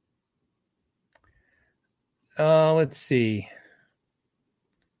 Let's see.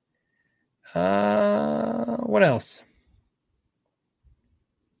 What else?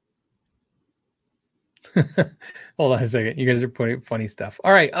 Hold on a second. You guys are putting funny stuff.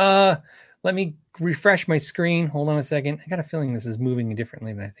 All right. Let me refresh my screen. Hold on a second. I got a feeling this is moving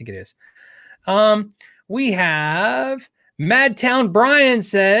differently than I think it is. We have Madtown Brian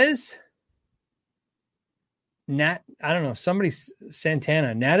says, I don't know.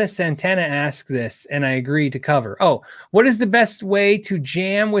 Nata Santana asked this, and I agreed to cover. Oh, what is the best way to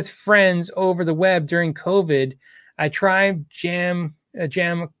jam with friends over the web during COVID? I tried Jamcasm.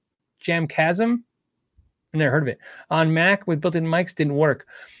 I've never heard of it. On Mac with built-in mics, didn't work.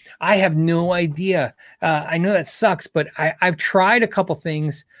 I have no idea. I know that sucks, but I've tried a couple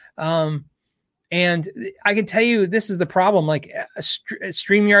things. And I can tell you, this is the problem. Like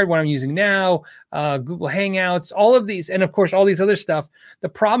StreamYard, what I'm using now, Google Hangouts, all of these, and of course, all these other stuff. The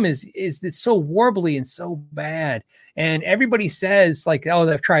problem is it's so warbly and so bad. And everybody says like, oh,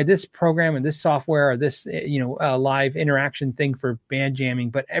 they've tried this program and this software or this, live interaction thing for band jamming.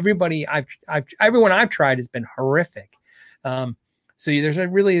 But everyone I've tried has been horrific. So there's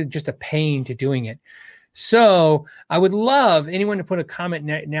really just a pain to doing it. So I would love anyone to put a comment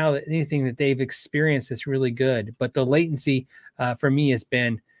now that anything that they've experienced that's really good. But the latency for me it's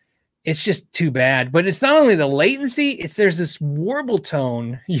just too bad. But it's not only the latency, there's this warble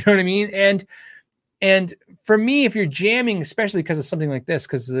tone, you know what I mean? And for me, if you're jamming, especially because of something like this,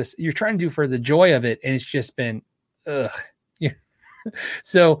 because of this, you're trying to do for the joy of it, and it's just been ugh. Yeah.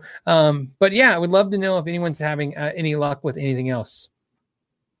 So, but yeah, I would love to know if anyone's having any luck with anything else.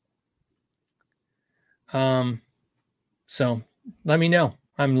 So let me know.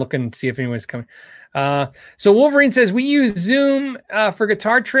 I'm looking to see if anyone's coming. So Wolverine says we use Zoom for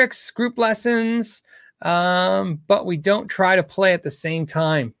guitar tricks, group lessons, but we don't try to play at the same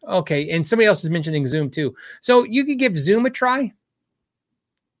time. Okay, and somebody else is mentioning Zoom too. So you could give Zoom a try.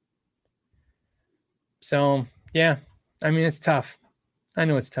 So yeah, I mean, it's tough. I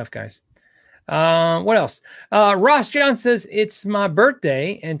know it's tough, guys. What else? Ross John says it's my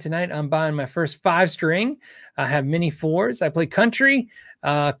birthday, and tonight I'm buying my first 5-string. I have mini 4s. I play country,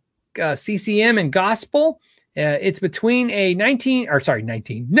 CCM, and gospel. It's between a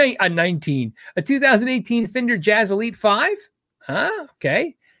 2018 Fender Jazz Elite 5.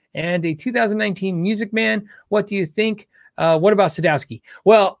 Okay. And a 2019 Music Man. What do you think? What about Sadowski?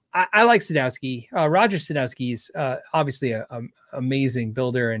 Well, I like Sadowski. Roger Sadowski is obviously an amazing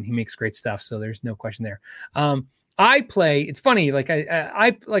builder, and he makes great stuff. So there's no question there. I play. It's funny. Like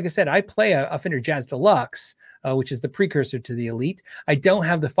I said, I play a Fender Jazz Deluxe, which is the precursor to the Elite. I don't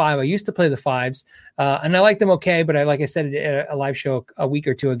have the 5. I used to play the 5s, and I like them okay. But like I said at a live show a week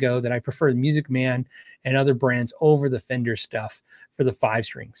or two ago, that I prefer the Music Man and other brands over the Fender stuff for the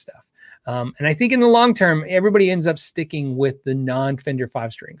 5-string stuff. And I think in the long term, everybody ends up sticking with the non-Fender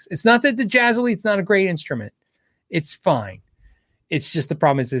 5-strings. It's not that the Jazz Elite's not a great instrument. It's fine. It's just the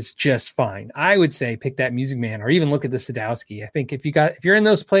problem is it's just fine. I would say pick that Music Man or even look at the Sadowski. I think if you're in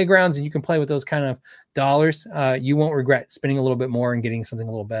those playgrounds and you can play with those kind of dollars, you won't regret spending a little bit more and getting something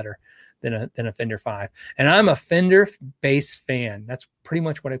a little better than a Fender 5. And I'm a Fender bass fan. That's pretty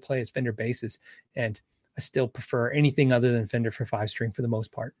much what I play is Fender basses. And I still prefer anything other than Fender for 5-string for the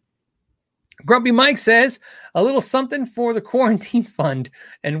most part. Grumpy Mike says a little something for the quarantine fund.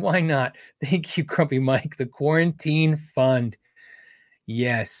 And why not? Thank you, Grumpy Mike. The quarantine fund.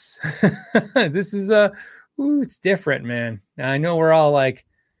 Yes. This is it's different, man. I know we're all like,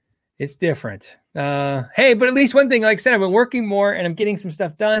 it's different. Hey, but at least one thing, like I said, I've been working more and I'm getting some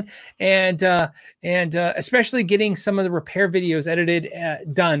stuff done, and especially getting some of the repair videos edited,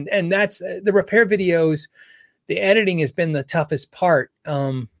 done. And that's the repair videos. The editing has been the toughest part.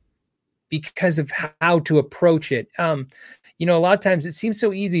 because of how to approach it. You know, a lot of times it seems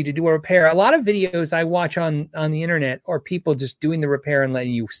so easy to do a repair. A lot of videos I watch on the internet are people just doing the repair and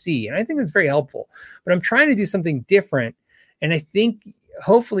letting you see. And I think that's very helpful. But I'm trying to do something different. And I think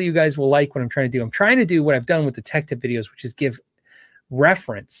hopefully you guys will like what I'm trying to do. I'm trying to do what I've done with the tech tip videos, which is give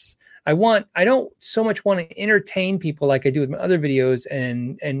reference. I don't so much want to entertain people like I do with my other videos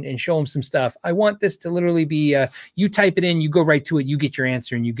and show them some stuff. I want this to literally be, you type it in, you go right to it, you get your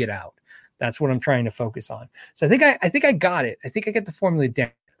answer and you get out. That's what I'm trying to focus on. So I think I got it. I think I get the formula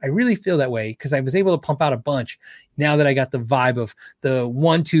down. I really feel that way because I was able to pump out a bunch now that I got the vibe of the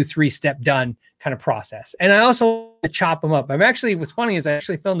 1, 2, 3 step done kind of process. And I also chop them up. What's funny is I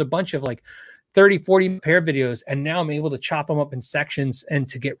actually filmed a bunch of like 30, 40 repair videos, and now I'm able to chop them up in sections and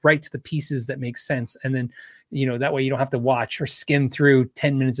to get right to the pieces that make sense. And then, you know, that way you don't have to watch or skim through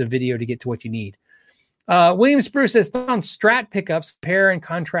 10 minutes of video to get to what you need. William Spruce says, on Strat pickups, pair and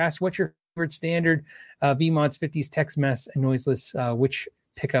contrast, what's your favorite standard VMods 50s Tex Mess and noiseless, which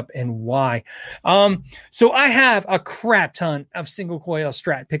pickup and why? So I have a crap ton of single coil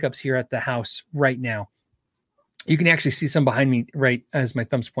Strat pickups here at the house right now. You can actually see some behind me right as my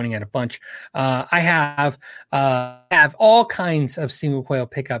thumb's pointing at a bunch. I have all kinds of single coil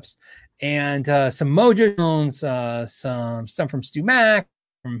pickups and some Mojo Jones, some from Stu Mac,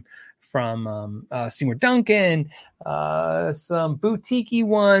 from Seymour Duncan, some boutique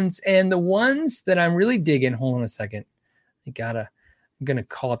ones, and the ones that I'm really digging. Hold on a second. I'm going to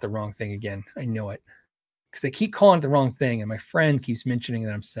call it the wrong thing again. I know it because I keep calling it the wrong thing. And my friend keeps mentioning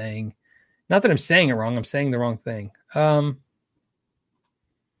that I'm saying, not that I'm saying it wrong. I'm saying the wrong thing. Okay.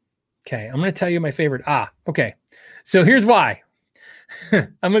 I'm going to tell you my favorite. Okay. So here's why. I'm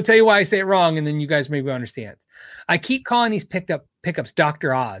going to tell you why I say it wrong. And then you guys maybe understand. I keep calling these pickups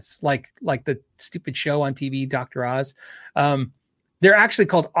Dr. Oz, like the stupid show on TV, Dr. Oz. They're actually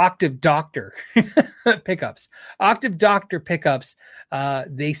called Octave Doctor pickups. Octave Doctor pickups.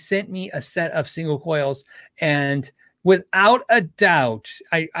 They sent me a set of single coils, and without a doubt,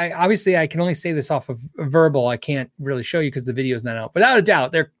 I obviously I can only say this off of verbal. I can't really show you because the video is not out. Without a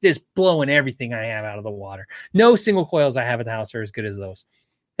doubt, they're just blowing everything I have out of the water. No single coils I have at the house are as good as those.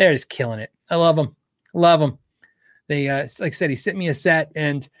 They're just killing it. I love them. Love them. They, like I said, he sent me a set,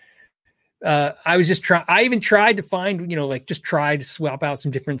 and I was just I even tried to find, just try to swap out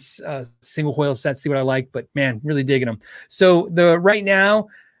some different single coil sets, see what I like. But man, really digging them. So right now,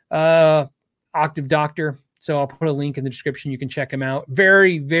 Octave Doctor. So I'll put a link in the description. You can check him out.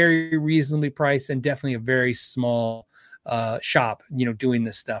 Very, very reasonably priced, and definitely a very small shop, doing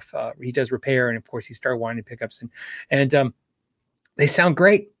this stuff. He does repair, and of course he started winding pickups, and they sound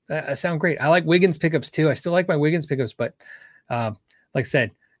great. Sound great. I like Wiggins pickups too. I still like my Wiggins pickups, but like I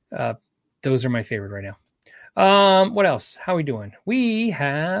said, those are my favorite right now. What else? How are we doing? We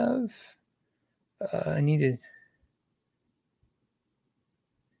have,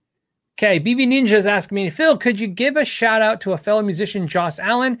 Okay, BB Ninja is asking me, Phil, could you give a shout out to a fellow musician, Joss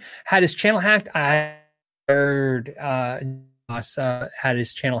Allen? Had his channel hacked. I heard Joss had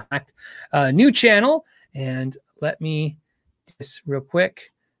his channel hacked. New channel. And let me just real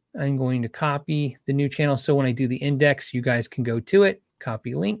quick. I'm going to copy the new channel. So when I do the index, you guys can go to it.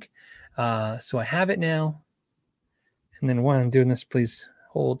 Copy link. So I have it now. And then while I'm doing this, please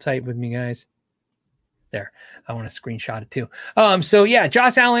hold tight with me, guys. There, I want to screenshot it too. So yeah,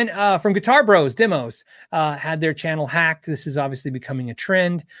 Joss Allen from Guitar Bros Demos had their channel hacked. This is obviously becoming a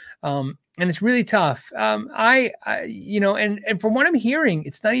trend, and it's really tough. And from what I'm hearing,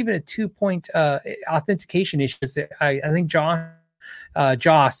 it's not even a 2-point authentication issue. I think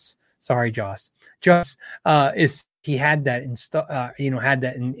Joss is he had that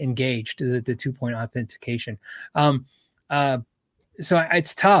engaged the 2-point authentication. So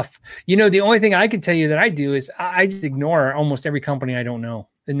it's tough. The only thing I can tell you that I do is I just ignore almost every company I don't know.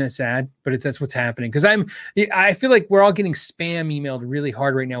 Isn't that sad? But that's what's happening. Because I feel like we're all getting spam emailed really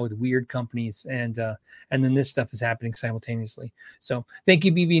hard right now with weird companies. And then this stuff is happening simultaneously. So thank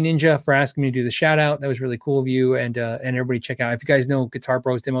you, BB Ninja, for asking me to do the shout out. That was really cool of you. And everybody check out. If you guys know Guitar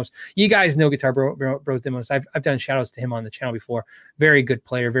Bros Demos, you guys know Guitar Bros Demos. I've done shout outs to him on the channel before. Very good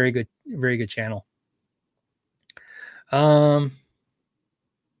player. Very good channel.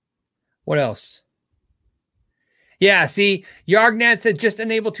 What else? Yeah, see, Yargnad said just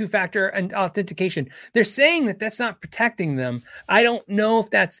enable 2-factor and authentication. They're saying that that's not protecting them. I don't know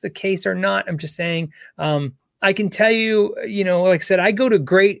if that's the case or not. I'm just saying. I can tell you, like I said, I go to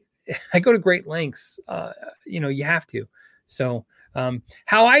great lengths. You have to. So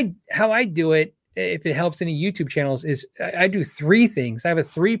how I do it if it helps any YouTube channels, is I do 3 things. I have a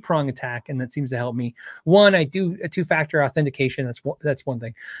 3-prong attack, and that seems to help me. 1, I do a 2-factor authentication. That's one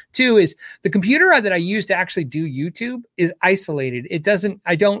thing. 2 is the computer that I use to actually do YouTube is isolated. It doesn't.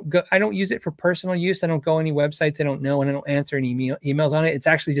 I don't use it for personal use. I don't go any websites I don't know, and I don't answer any emails on it. It's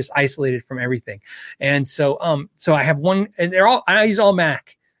actually just isolated from everything. And so I have one, and I use all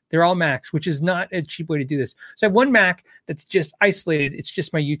Mac. They're all Macs, which is not a cheap way to do this. So I have one Mac that's just isolated. It's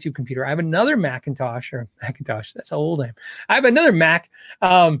just my YouTube computer. I have another Macintosh. That's how old I am. I have another Mac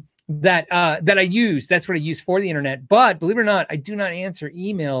that I use. That's what I use for the internet. But believe it or not, I do not answer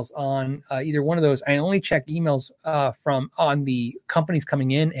emails on either one of those. I only check emails on the companies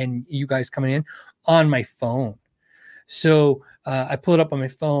coming in and you guys coming in on my phone. So I pull it up on my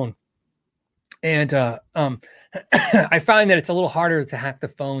phone. And I find that it's a little harder to hack the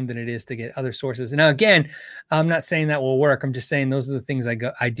phone than it is to get other sources. And now, again, I'm not saying that will work. I'm just saying those are the things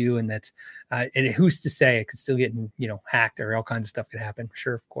I do, and that's and who's to say it could still get hacked, or all kinds of stuff could happen.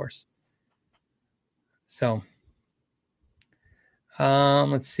 Sure, of course. So,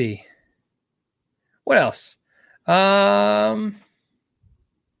 let's see. What else?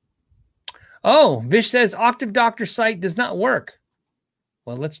 Vish says Octave Doctor site does not work.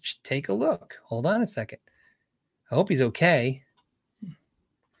 Well, let's take a look. Hold on a second. I hope he's okay.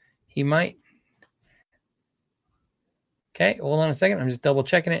 He might. Okay, hold on a second. I'm just double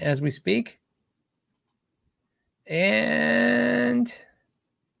checking it as we speak. And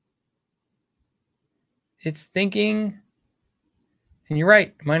it's thinking, and you're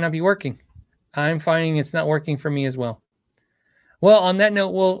right, it might not be working. I'm finding it's not working for me as well. Well, on that note,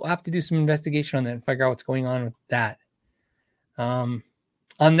 we'll have to do some investigation on that and figure out what's going on with that.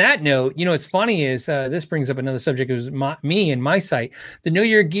 On that note, what's funny is this brings up another subject. It was me and my site. The Know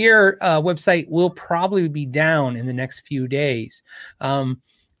Your Gear website will probably be down in the next few days. I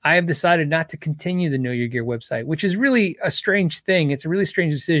have decided not to continue the Know Your Gear website, which is really a strange thing. It's a really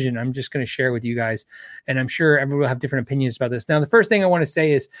strange decision. I'm just going to share with you guys, and I'm sure everyone will have different opinions about this. Now, the first thing I want to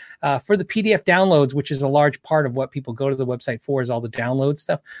say is for the PDF downloads, which is a large part of what people go to the website for, is all the download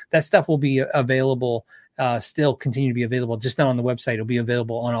stuff. That stuff will be available. Still continue to be available, just not on the website. It'll be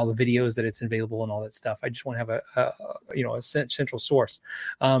available on all the videos that it's available and all that stuff. I just want to have a central source.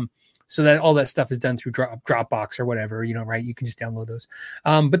 So that all that stuff is done through Dropbox or whatever, right? You can just download those.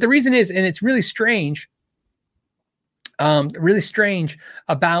 But the reason is, and it's really strange about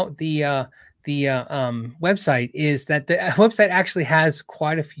the website, is that the website actually has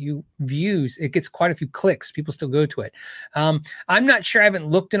quite a few views. It gets quite a few clicks. People still go to it. I'm not sure. I haven't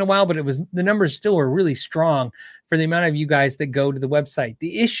looked in a while, but the numbers still were really strong for the amount of you guys that go to the website.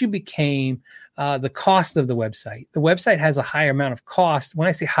 The issue became the cost of the website. The website has a higher amount of cost. When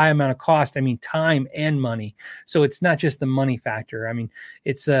I say high amount of cost, I mean time and money. So it's not just the money factor. I mean,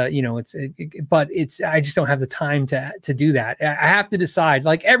 it's but I just don't have the time to do that. I have to decide,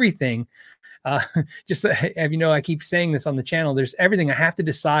 like everything. I keep saying this on the channel, there's everything. I have to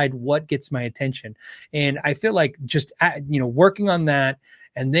decide what gets my attention. And I feel like just, working on that,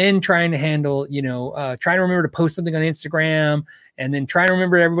 and then trying to handle, trying to remember to post something on Instagram, and then trying to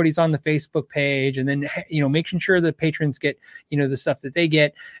remember everybody's on the Facebook page, and then, making sure the patrons get, the stuff that they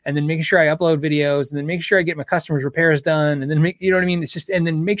get, and then making sure I upload videos, and then making sure I get my customers' repairs done, and then it's just, and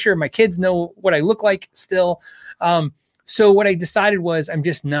then make sure my kids know what I look like still. So what I decided was I'm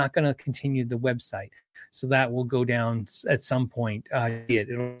just not going to continue the website. So that will go down at some point.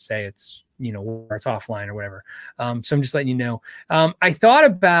 It'll say it's, where it's offline or whatever. So I'm just letting you know.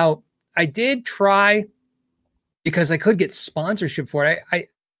 I did try, because I could get sponsorship for it.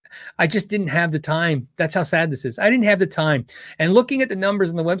 I just didn't have the time. That's how sad this is. I didn't have the time. And looking at the numbers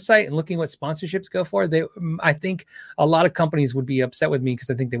on the website and looking what sponsorships go for, I think a lot of companies would be upset with me, because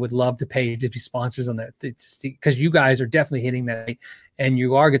I think they would love to pay to be sponsors on that, because you guys are definitely hitting that, and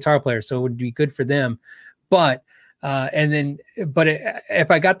you are guitar players, so it would be good for them. But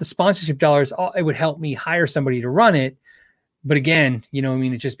if I got the sponsorship dollars, it would help me hire somebody to run it. But again,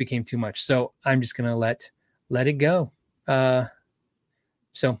 it just became too much. So I'm just going to let it go.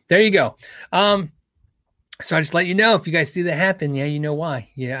 So there you go. So I just let you know, if you guys see that happen, you know why.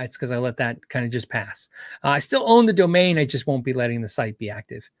 Yeah, it's because I let that kind of just pass. I still own the domain. I just won't be letting the site be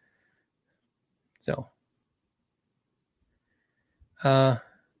active. So, okay.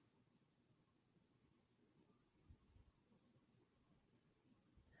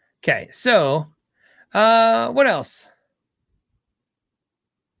 So, what else?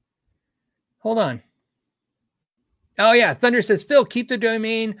 Hold on. Oh yeah, Thunder says, Phil, keep the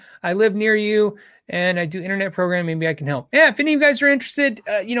domain. I live near you and I do internet programming. Maybe I can help. Yeah, if any of you guys are interested,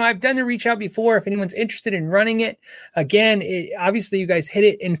 I've done the reach out before. If anyone's interested in running it, again, obviously you guys hit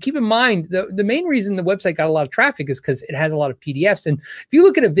it. And keep in mind, the main reason the website got a lot of traffic is because it has a lot of PDFs. And if you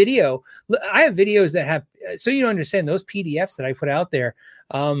look at a video, I have videos that have, so you understand those PDFs that I put out there,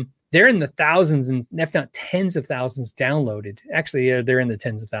 they're in the thousands and if not tens of thousands downloaded. Actually, they're in the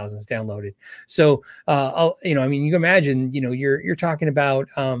tens of thousands downloaded. So, you can imagine, you're talking about,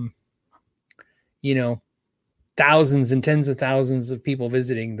 thousands and tens of thousands of people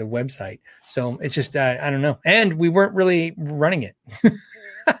visiting the website. So it's just, I don't know. And we weren't really running it.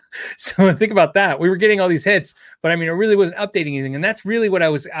 So think about that. We were getting all these hits, but I really wasn't updating anything. And that's really what I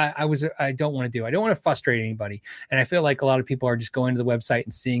don't want to do. I don't want to frustrate anybody. And I feel like a lot of people are just going to the website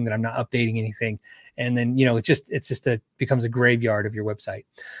and seeing that I'm not updating anything. And then, it becomes a graveyard of your website.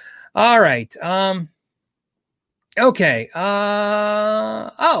 All right. Okay.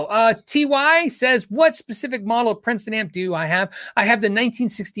 TY says, what specific model of Princeton amp do I have? I have the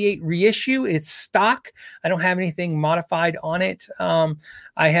 1968 reissue. It's stock. I don't have anything modified on it.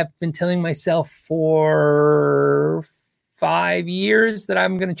 I have been telling myself for 5 years that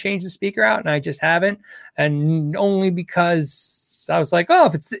I'm going to change the speaker out, and I just haven't. And only because I was like,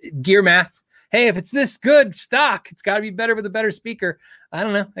 if it's gear math, hey, if it's this good stock, it's got to be better with a better speaker. I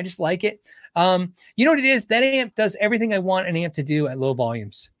don't know. I just like it. You know what it is? That amp does everything I want an amp to do at low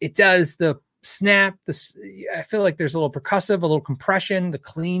volumes. It does the snap. I feel like there's a little percussive, a little compression. The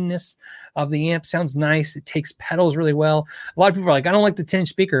cleanness of the amp sounds nice. It takes pedals really well. A lot of people are like, I don't like the 10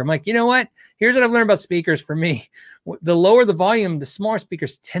 speaker. I'm like, you know what? Here's what I've learned about speakers. For me, the lower the volume, the smaller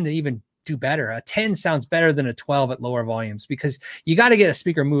speakers tend to even do better. A 10 sounds better than a 12 at lower volumes because you got to get a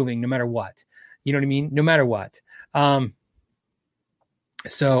speaker moving no matter what. You know what I mean? No matter what.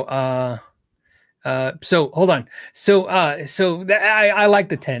 So hold on. I like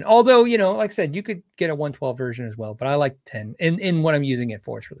the 10, although, like I said, you could get a 112 version as well, but I like 10 in what I'm using it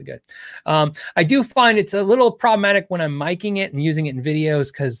for. It's really good. I do find it's a little problematic when I'm miking it and using it in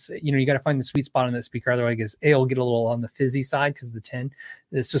videos. Cause you got to find the sweet spot on that speaker. Otherwise it'll get a little on the fizzy side because of the 10.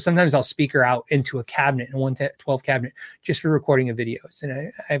 So sometimes I'll speaker out into a cabinet, a 112 cabinet, just for recording of videos. And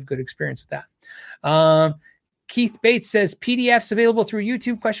I have good experience with that. Keith Bates says PDFs available through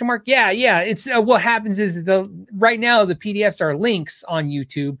YouTube ? Yeah. It's what happens is right now the PDFs are links on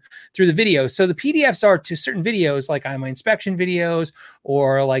YouTube through the videos. So the PDFs are to certain videos, like my inspection videos,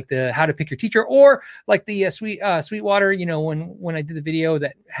 or like the how to pick your teacher, or like the Sweetwater. When I did the video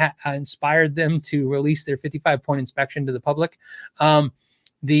that inspired them to release their 55-point inspection to the public.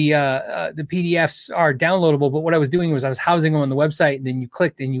 The PDFs are downloadable, but what I was doing was I was housing them on the website, and then you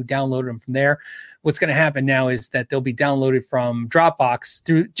clicked and you downloaded them from there. What's going to happen now is that they'll be downloaded from Dropbox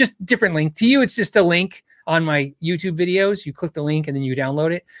through just different link. To you, it's just a link on my YouTube videos. You click the link and then you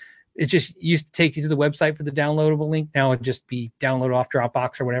download it. It just used to take you to the website for the downloadable link. Now it'll just be downloaded off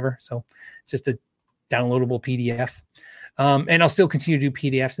Dropbox or whatever. So it's just a downloadable PDF. And I'll still continue to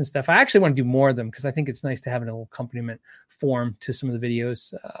do PDFs and stuff. I actually want to do more of them because I think it's nice to have a little accompaniment form to some of the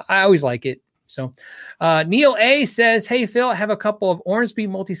videos. I always like it. So Neil A says, hey, Phil, I have a couple of Ormsby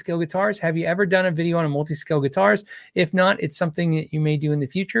multi-scale guitars. Have you ever done a video on a multi-scale guitars? If not, it's something that you may do in the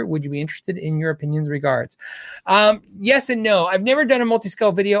future. Would you be interested in your opinions regards? Yes and no. I've never done a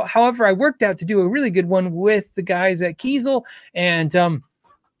multi-scale video. However, I worked out to do a really good one with the guys at Kiesel, and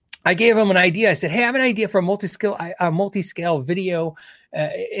I gave them an idea. I said, hey, I have an idea for a multi-scale video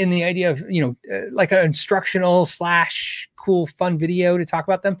in the idea of, like an instructional / cool, fun video to talk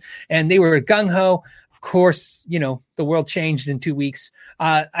about them. And they were gung-ho. Of course, the world changed in 2 weeks.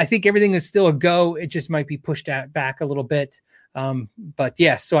 I think everything is still a go. It just might be pushed back a little bit. But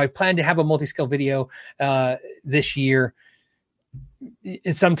yes, so I plan to have a multi-scale video this year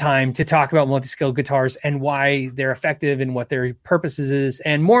sometime to talk about multi-scale guitars and why they're effective and what their purposes is.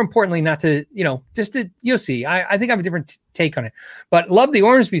 And more importantly, not to, you'll see, I think I have a different take on it, but love the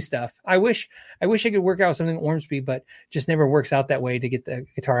Ormsby stuff. I wish I could work out something Ormsby, but just never works out that way to get the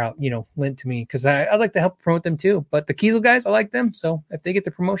guitar out, lent to me. Cause I'd like to help promote them too, but the Kiesel guys, I like them. So if they get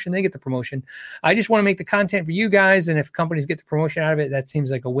the promotion, they get the promotion. I just want to make the content for you guys. And if companies get the promotion out of it, that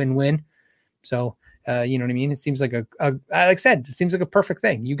seems like a win-win. So, you know what I mean? It seems like like I said, it seems like a perfect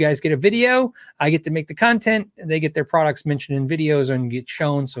thing. You guys get a video, I get to make the content, and they get their products mentioned in videos and get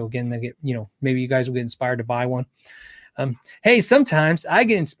shown. So again, they get, maybe you guys will get inspired to buy one. Hey, sometimes I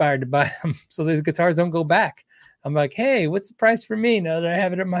get inspired to buy them so the guitars don't go back. I'm like, hey, what's the price for me now that I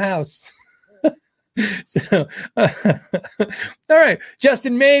have it at my house? So, all right.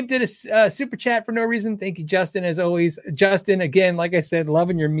 Justin Mabe did a super chat for no reason. Thank you, Justin. As always, Justin. Again, like I said,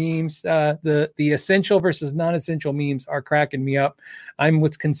 loving your memes. The essential versus non-essential memes are cracking me up. I'm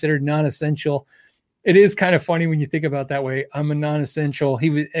what's considered non-essential. It is kind of funny when you think about it that way. I'm a non-essential. He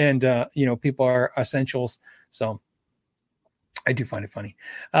was, and people are essentials. So I do find it funny.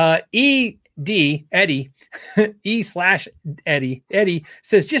 Eddie Eddie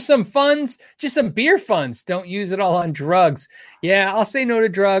says, just some funds, just some beer funds. Don't use it all on drugs. Yeah, I'll say no to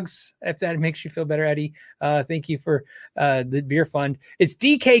drugs if that makes you feel better, Eddie. Thank you for the beer fund. It's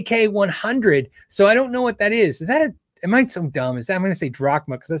DKK 100. So I don't know what that is. Is that am I so dumb? Is that, I'm going to say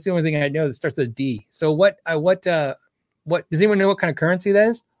drachma because that's the only thing I know that starts with a D. So what does anyone know what kind of currency that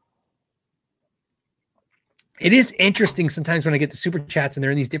is? It is interesting sometimes when I get the super chats and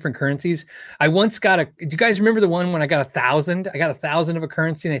they're in these different currencies. I once got do you guys remember the one when I got 1,000? I got 1,000 of a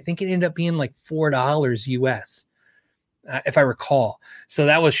currency and I think it ended up being like $4 US, if I recall. So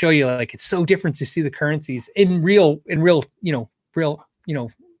that will show you like, it's so different to see the currencies in real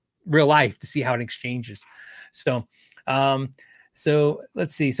life to see how it exchanges. So, so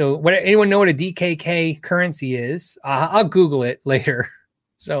let's see. So what, anyone know what a DKK currency is? I'll Google it later.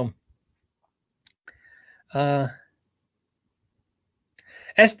 So, SD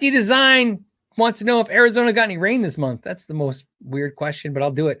Design wants to know if Arizona got any rain this month. That's the most weird question, but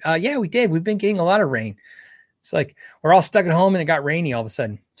I'll do it. Yeah, we did. We've been getting a lot of rain. It's like we're all stuck at home and it got rainy all of a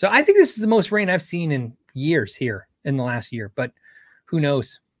sudden. So I think this is the most rain I've seen in years here in the last year, but who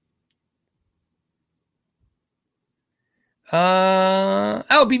knows?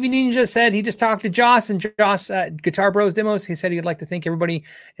 BB Ninja said he just talked to Joss and Joss at Guitar Bros Demos. He said he'd like to thank everybody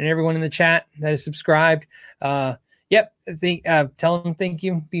and everyone in the chat that is subscribed. Yep. Tell him thank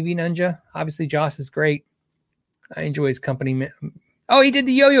you, BB Ninja. Obviously, Joss is great. I enjoy his company. Oh, he did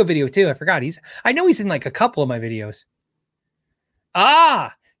the yo-yo video too. I forgot. I know he's in like a couple of my videos.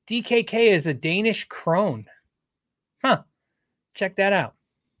 DKK is a Danish krone. Huh. Check that out.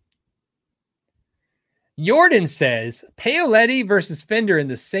 Jordan says Paoletti versus Fender in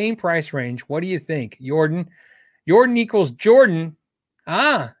the same price range. What do you think, Jordan? Jordan equals Jordan.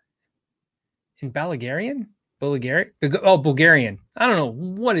 In Bulgarian? Bulgarian. I don't know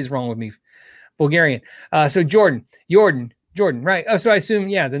what is wrong with me. Bulgarian. So Jordan, right? Oh, so I assume,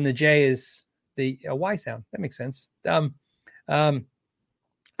 yeah, then the J is the Y sound. That makes sense. All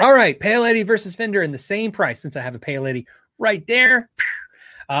right, Paoletti versus Fender in the same price, since I have a Paoletti right there.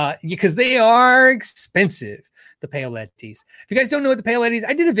 Because they are expensive, the Paolettis. If you guys don't know what the Paolettis,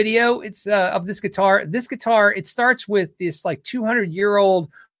 I did a video. It's of this guitar. This guitar, it starts with this like 200-year-old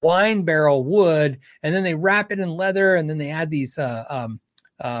wine barrel wood, and then they wrap it in leather, and then they add these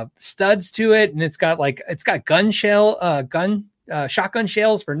studs to it, and it's got shotgun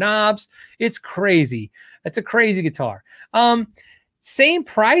shells for knobs. It's crazy. It's a crazy guitar. Same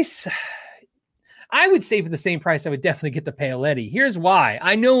price. I would say for the same price, I would definitely get the Paoletti. Here's why.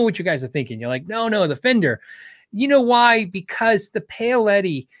 I know what you guys are thinking. You're like, no, the Fender. You know why? Because the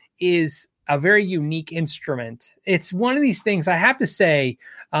Paoletti is a very unique instrument. It's one of these things I have to say,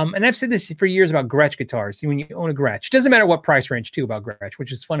 and I've said this for years about Gretsch guitars. When you own a Gretsch, it doesn't matter what price range too about Gretsch,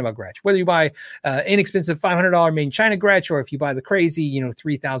 which is fun about Gretsch. Whether you buy inexpensive $500 made in China Gretsch, or if you buy the crazy,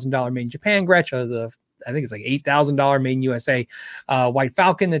 $3,000 made in Japan Gretsch, or I think it's like $8,000 made in USA White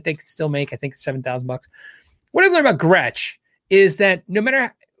Falcon that they could still make. I think it's $7,000. What I've learned about Gretsch is that no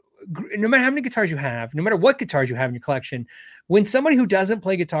matter how many guitars you have, no matter what guitars you have in your collection, when somebody who doesn't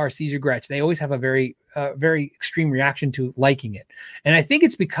play guitar sees your Gretsch, they always have a very extreme reaction to liking it. And I think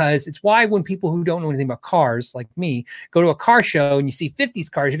it's because it's why when people who don't know anything about cars, like me, go to a car show and you see 50s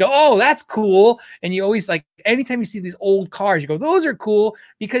cars, you go, oh, that's cool. And you always like, anytime you see these old cars, you go, those are cool,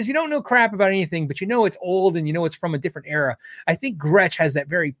 because you don't know crap about anything, but you know it's old and you know it's from a different era. I think Gretsch has that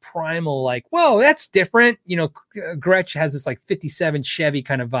very primal, like, whoa, that's different. Gretsch has this like 57 Chevy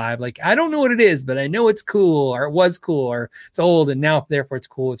kind of vibe. Like, I don't know what it is, but I know it's cool, or it was cool, or it's old, and now therefore it's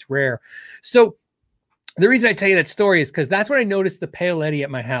cool, it's rare. So the reason I tell you that story is because that's when I noticed the Paoletti at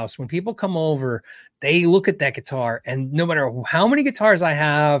my house. When people come over, they look at that guitar, and no matter how many guitars I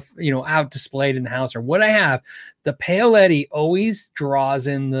have, out displayed in the house or what I have, the Paoletti always draws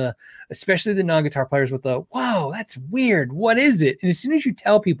in especially the non-guitar players with the, wow, that's weird. What is it? And as soon as you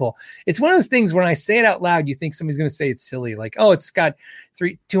tell people, it's one of those things when I say it out loud, you think somebody's going to say it's silly. Like, oh, it's got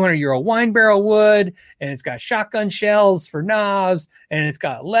 200-year-old wine barrel wood, and it's got shotgun shells for knobs, and it's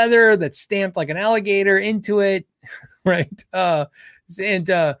got leather that's stamped like an alligator into it. Right.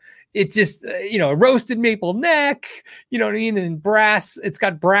 It just, a roasted maple neck, you know what I mean? And brass, it's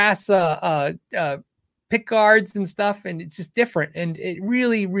got brass pick guards and stuff, and it's just different. And it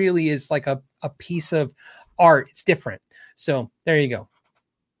really, really is like a a piece of art. It's different. So there you go.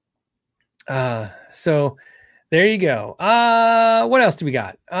 So there you go. What else do we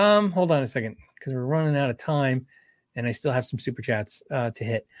got? Hold on a second, because we're running out of time and I still have some super chats to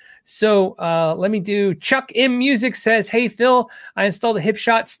hit. So let me do. Chuck M Music says, "Hey Phil, I installed a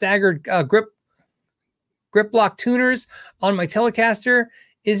Hipshot staggered grip block tuners on my Telecaster.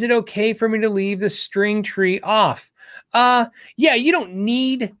 Is it okay for me to leave the string tree off?" Yeah, you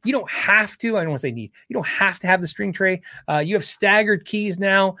don't have to. I don't want to say need. You don't have to have the string tray. You have staggered keys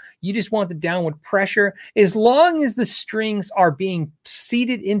now. You just want the downward pressure. As long as the strings are being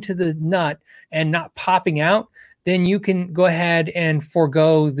seated into the nut and not popping out, then you can go ahead and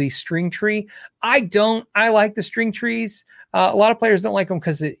forego the string tree. I don't. I like the string trees. A lot of players don't like them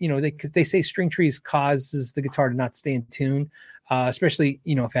because they say string trees causes the guitar to not stay in tune, especially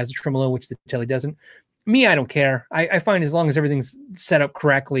if it has a tremolo, which the Tele doesn't. Me, I don't care. I find as long as everything's set up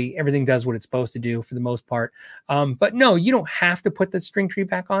correctly, everything does what it's supposed to do for the most part. But no, you don't have to put the string tree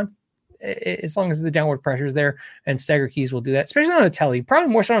back on as long as the downward pressure is there, and stagger keys will do that, especially on a Tele.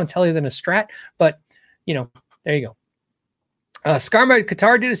 Probably more so on a Tele than a Strat, but there you go. Skarma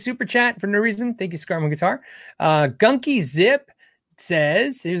Guitar did a super chat for no reason. Thank you, Skarma Guitar. Gunky Zip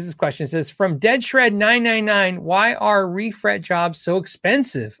says, here's this question. It says, from Dead Shred 999, why are refret jobs so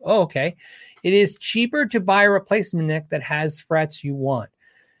expensive? Oh, okay. It is cheaper to buy a replacement neck that has frets you want.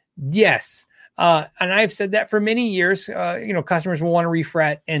 Yes. And I've said that for many years. Customers will want to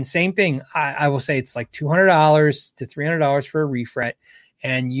refret. And same thing, I will say it's like $200 to $300 for a refret.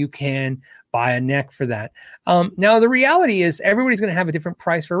 And you can buy a neck for that. Now, the reality is everybody's going to have a different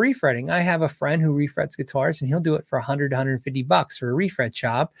price for refretting. I have a friend who refrets guitars, and he'll do it for $100 to $150 for a refret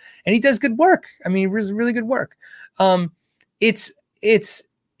job. And he does good work. I mean, really good work. It's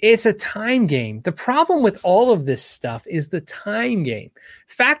a time game. The problem with all of this stuff is the time game.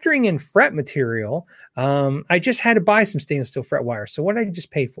 Factoring in fret material, I just had to buy some stainless steel fret wire. So what did I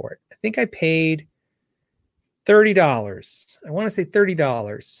just pay for it? I think I paid $30. I want to say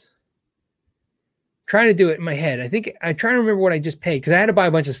 $30. Trying to do it in my head. I think I'm trying to remember what I just paid because I had to buy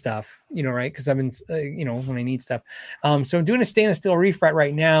a bunch of stuff, right? Because I've been, when I need stuff. So I'm doing a stainless steel refret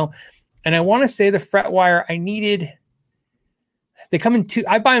right now. And I want to say the fret wire I needed, they come in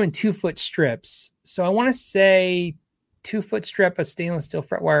I buy them in 2-foot strips. So I want to say 2-foot strip of stainless steel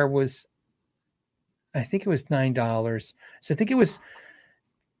fret wire was, I think it was $9. So I think it was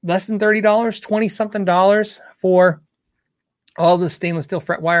less than $30, $20 something for all the stainless steel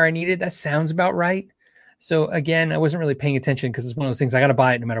fret wire I needed. That sounds about right. So again, I wasn't really paying attention because it's one of those things I got to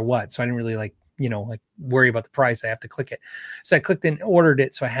buy it no matter what. So I didn't really worry about the price. I have to click it. So I clicked and ordered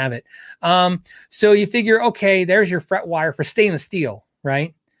it. So I have it. So you figure, okay, there's your fret wire for stainless steel,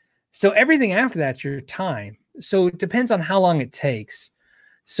 right? So everything after that's your time. So it depends on how long it takes.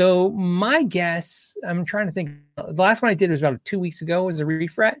 So my guess, I'm trying to think, the last one I did was about 2 weeks ago, was a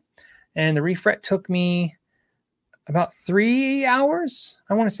refret. And the refret took me about 3 hours.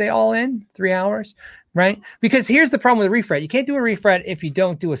 I want to say all in 3 hours, right? Because here's the problem with a refret. You can't do a refret if you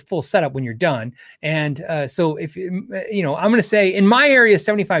don't do a full setup when you're done. And so if, I'm going to say in my area,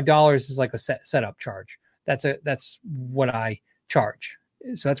 $75 is like a setup charge. That's what I charge.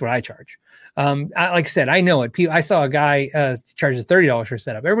 So that's what I charge. Like I said, I know it. I saw a guy charges $30 for a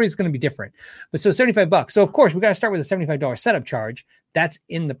setup. Everybody's going to be different. But so $75. So of course we got to start with a $75 setup charge. That's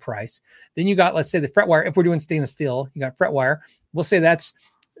in the price. Then you got, let's say the fret wire. If we're doing stainless steel, you got fret wire. We'll say that's,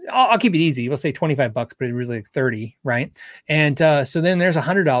 I'll keep it easy. We'll say $25, but it's really like 30, right? And so then there's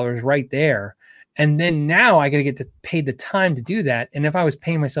 $100 right there. And then now I got to get to pay the time to do that. And if I was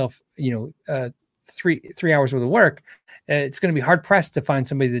paying myself, 3 hours worth of work, it's going to be hard pressed to find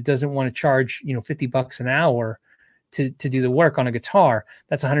somebody that doesn't want to charge, $50 an hour to do the work on a guitar.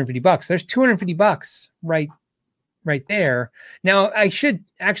 That's $150. There's $250 right there. Now I should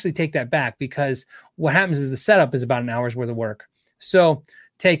actually take that back because what happens is the setup is about an hour's worth of work. So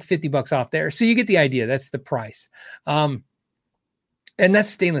take $50 off there. So you get the idea. That's the price. And that's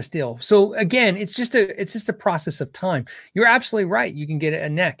stainless steel. So again, it's just a process of time. You're absolutely right. You can get a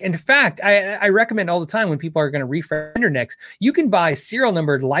neck. In fact, I recommend all the time when people are going to refret Fender necks, you can buy serial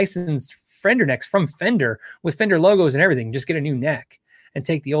numbered licensed Fender necks from Fender with Fender logos and everything. Just get a new neck and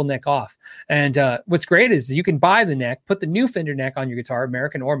take the old neck off. And what's great is you can buy the neck, put the new Fender neck on your guitar,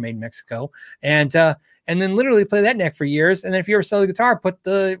 American or made in Mexico, and then literally play that neck for years. And then if you ever sell the guitar, put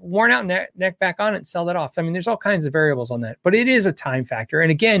the worn out neck back on it and sell that off. I mean, there's all kinds of variables on that, but it is a time factor.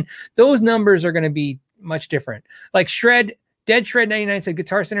 And again, those numbers are going to be much different. Like Dead Shred 99 said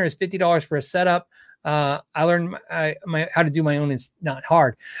Guitar Center is $50 for a setup. I learned how to do my own. It's not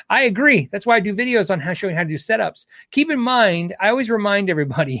hard. I agree. That's why I do videos on showing how to do setups. Keep in mind, I always remind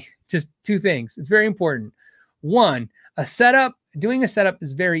everybody just two things. It's very important. One, doing a setup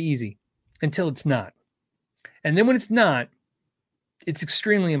is very easy until it's not. And then when it's not, it's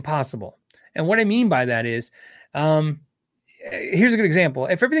extremely impossible. And what I mean by that is, here's a good example.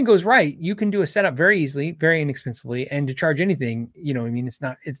 If everything goes right, you can do a setup very easily, very inexpensively, and to charge anything,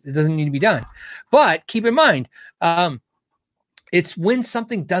 it doesn't need to be done. But keep in mind, it's when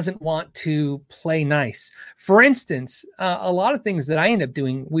something doesn't want to play nice. For instance, a lot of things that I end up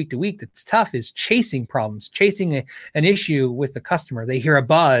doing week to week that's tough is chasing problems, chasing an issue with the customer. They hear a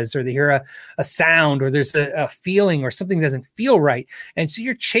buzz or they hear a sound or there's a feeling or something doesn't feel right. And so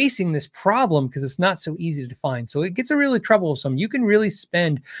you're chasing this problem because it's not so easy to define. So it gets a really troublesome. You can really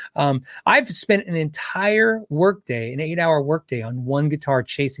spend, I've spent an entire workday, an 8-hour workday on one guitar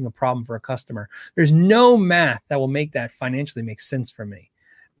chasing a problem for a customer. There's no math that will make that financially make sense for me,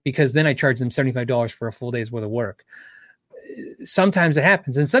 because then I charge them $75 for a full day's worth of work. Sometimes it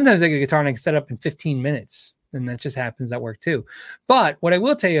happens, and sometimes I get a guitar and I can set up in 15 minutes, and that just happens at work too. But what I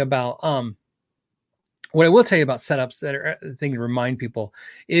will tell you about setups that are the thing to remind people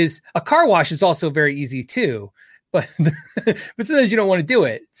is a car wash is also very easy too. But sometimes you don't want to do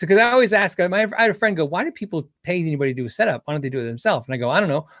it. So because I always ask, I had a friend go, "Why do people pay anybody to do a setup? Why don't they do it themselves?" And I go, "I don't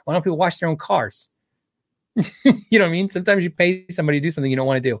know. Why don't people wash their own cars?" You know what I mean? Sometimes you pay somebody to do something you don't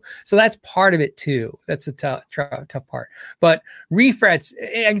want to do. So that's part of it too. That's a tough part. But refrets,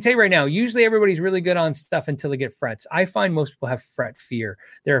 I can tell you right now, usually everybody's really good on stuff until they get frets. I find most people have fret fear.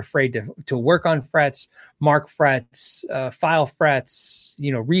 They're afraid to work on frets, mark frets, file frets,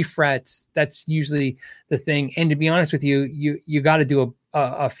 refrets. That's usually the thing. And to be honest with you, you got to do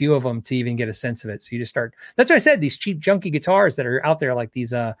a few of them to even get a sense of it. So you just start. That's why I said these cheap, junky guitars that are out there, like these,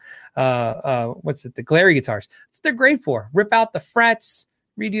 the Glary guitars. That's what they're great for. Rip out the frets,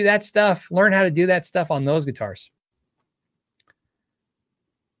 redo that stuff, learn how to do that stuff on those guitars.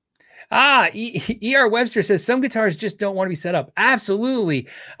 E.R. Webster says some guitars just don't want to be set up. Absolutely.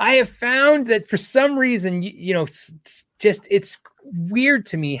 I have found that for some reason, it's weird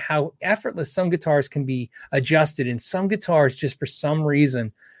to me how effortless some guitars can be adjusted, and some guitars just for some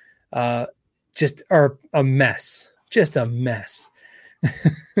reason just are a mess.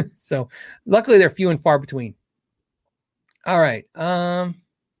 So luckily they're few and far between. All right.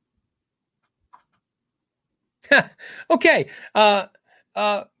 Okay.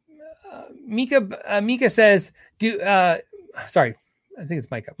 Mika says, sorry, I think it's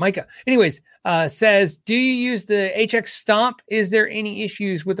Micah. Anyways, says, do you use the HX Stomp? Is there any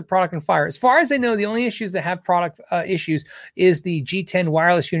issues with the product and fire? As far as I know, the only issues that have product issues is the G10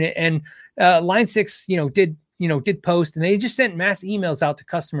 wireless unit, and Line 6, did post, and they just sent mass emails out to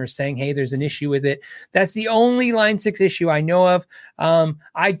customers saying, hey, there's an issue with it. That's the only Line 6 issue I know of.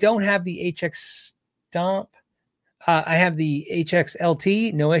 I don't have the HX Stomp. I have the HX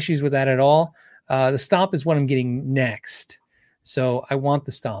LT, no issues with that at all. The Stomp is what I'm getting next. So I want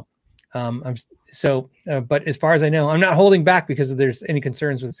the Stomp. But as far as I know, I'm not holding back because there's any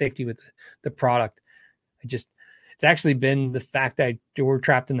concerns with safety with the product. It's actually been the fact that we're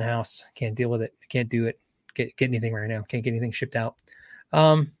trapped in the house. I can't deal with it. I can't do it. Get anything right now. Can't get anything shipped out.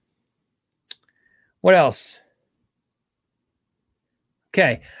 What else?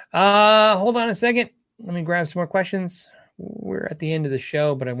 Okay. Hold on a second. Let me grab some more questions. We're at the end of the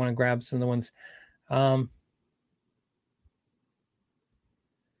show, but I want to grab some of the ones.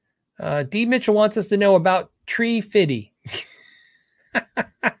 D. Mitchell wants us to know about Tree Fitty.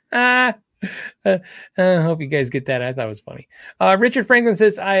 I hope you guys get that. I thought it was funny. Richard Franklin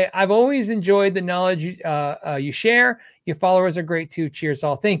says, I've always enjoyed the knowledge you share. Your followers are great too. Cheers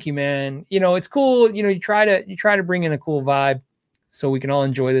all. Thank you, man. It's cool. You try to bring in a cool vibe so we can all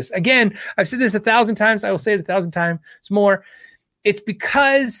enjoy this. Again, I've said this 1,000 times. I will say it 1,000 times more. It's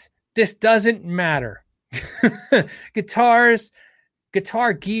because this doesn't matter. Guitars,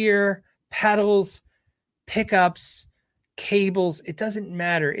 guitar gear, pedals, pickups, cables, it doesn't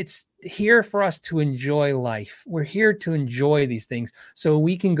matter. It's here for us to enjoy life. We're here to enjoy these things so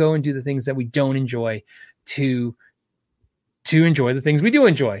we can go and do the things that we don't enjoy to enjoy the things we do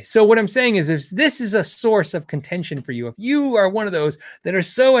enjoy. So what I'm saying is, if this is a source of contention for you, if you are one of those that are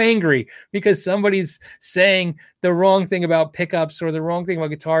so angry because somebody's saying the wrong thing about pickups or the wrong thing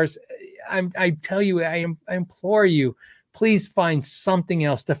about guitars, I tell you, I implore you, please find something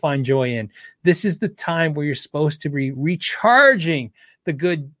else to find joy in. This is the time where you're supposed to be recharging the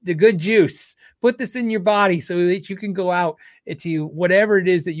good juice. Put this in your body so that you can go out to whatever it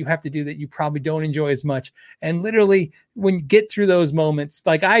is that you have to do that you probably don't enjoy as much. And literally, when you get through those moments,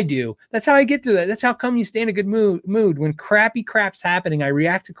 like I do, that's how I get through that. That's how come you stay in a good mood. When crappy crap's happening, I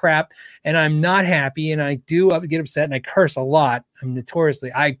react to crap and I'm not happy, and I do get upset and I curse a lot.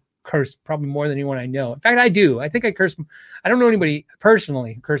 I curse probably more than anyone I know. In fact, I do. I think I curse. I don't know anybody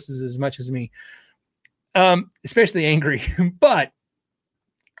personally who curses as much as me, especially angry. But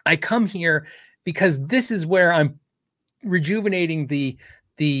I come here because this is where I'm rejuvenating the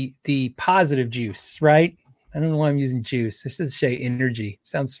positive juice, right? I don't know why I'm using juice. I said say energy.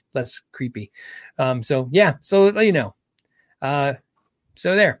 Sounds less creepy. So yeah. So let you know.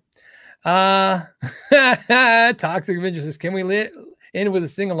 So there. Toxic Avenger says, can we end with a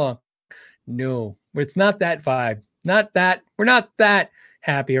sing-along? No, it's not that vibe. Not that. We're not that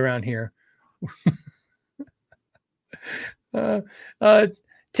happy around here.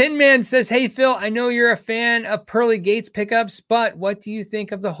 Tin Man says, hey, Phil, I know you're a fan of Pearly Gates pickups, but what do you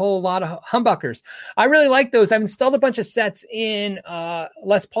think of the whole lot of humbuckers? I really like those. I've installed a bunch of sets in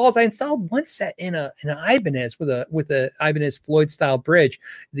Les Pauls. I installed one set in an Ibanez with a Ibanez Floyd style bridge,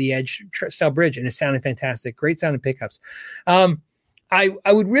 the Edge style bridge, and it sounded fantastic. Great sounding pickups. I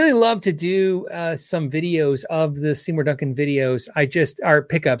would really love to do some videos of the Seymour Duncan videos. Our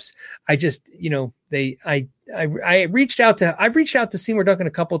pickups. I've reached out to Seymour Duncan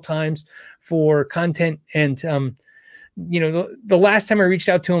a couple of times for content, and the last time I reached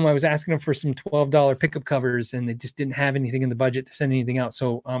out to him, I was asking him for some $12 pickup covers, and they just didn't have anything in the budget to send anything out.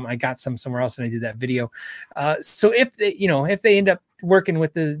 So I got some somewhere else, and I did that video. So if they end up working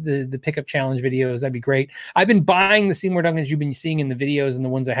with the pickup challenge videos, that'd be great. I've been buying the Seymour Duncans you've been seeing in the videos and the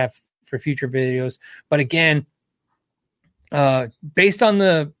ones I have for future videos. But again, based on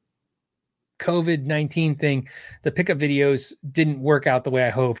the COVID-19 thing, the pickup videos didn't work out the way I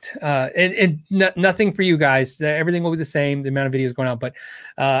hoped. Nothing for you guys. Everything will be the same, the amount of videos going out, but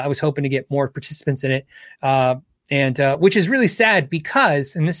I was hoping to get more participants in it. And which is really sad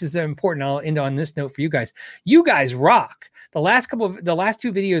because, and this is important, I'll end on this note for you guys. You guys rock. The last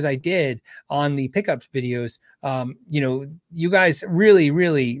two videos I did on the pickups videos, you guys really,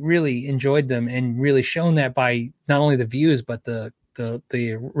 really, really enjoyed them, and really shown that by not only the views, but the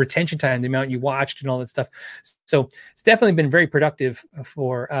retention time, the amount you watched and all that stuff. So it's definitely been very productive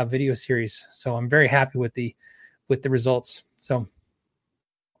for video series. So I'm very happy with the results. So,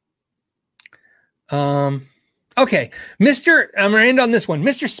 okay. I'm going to end on this one.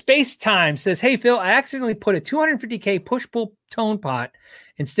 Mr. Space Time says, hey, Phil, I accidentally put a 250K push-pull tone pot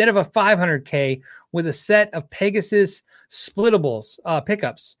instead of a 500K with a set of Pegasus splittables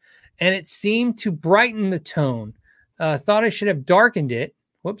pickups, and it seemed to brighten the tone. Thought I should have darkened it.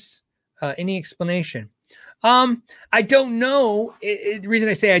 Whoops. Any explanation? I don't know. The reason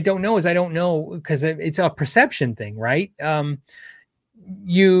I say I don't know is I don't know because it's a perception thing, right?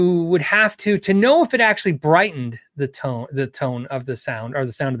 You would have to know if it actually brightened the tone of the sound, or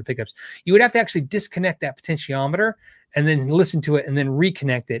the sound of the pickups. You would have to actually disconnect that potentiometer and then listen to it and then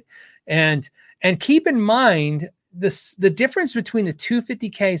reconnect it. And keep in mind the difference between the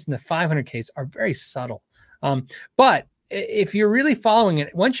 250Ks and the 500Ks are very subtle. But if you're really following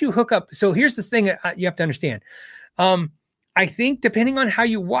it, once you hook up, so here's the thing that you have to understand. I think depending on how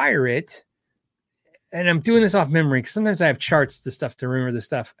you wire it, and I'm doing this off memory because sometimes I have charts to remember this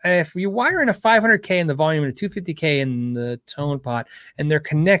stuff. If you wire in a 500K in the volume and a 250K in the tone pot, and they're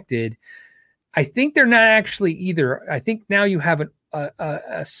connected, I think they're not actually either. I think now you have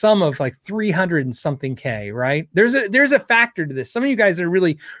a sum of like 300 and something K, right? There's a factor to this. Some of you guys are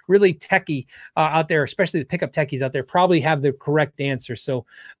really, really techie out there, especially the pickup techies out there, probably have the correct answer. So,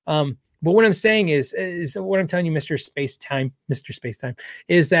 but what I'm saying is what I'm telling you, Mr. Space Time,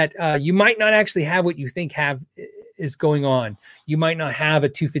 is that you might not actually have what you think is going on. You might not have a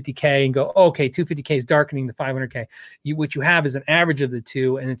 250K and go, oh, okay, 250K is darkening the 500K. What you have is an average of the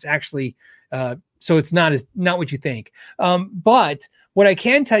two, and it's actually so it's not what you think. But what I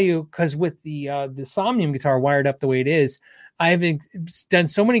can tell you, because with the Somnium guitar wired up the way it is, I've done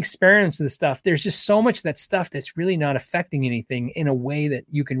so many experiments with this stuff. There's just so much of that stuff that's really not affecting anything in a way that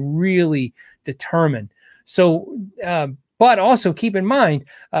you can really determine. So, but also keep in mind,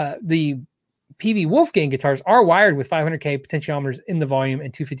 the PV Wolfgang guitars are wired with 500K potentiometers in the volume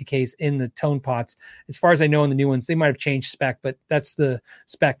and 250Ks in the tone pots. As far as I know, in the new ones, they might have changed spec, but that's the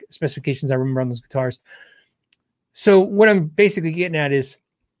specifications I remember on those guitars. So what I'm basically getting at is,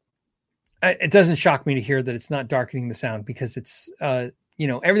 it doesn't shock me to hear that it's not darkening the sound, because it's,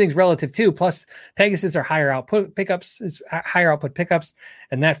 everything's relative too. Plus Pegasus are higher output pickups,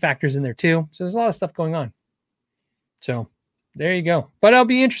 and that factors in there too. So there's a lot of stuff going on. So There you go. But I'll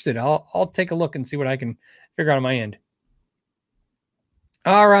be interested. I'll take a look and see what I can figure out on my end.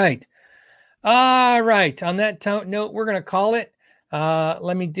 All right. On that note, we're gonna call it.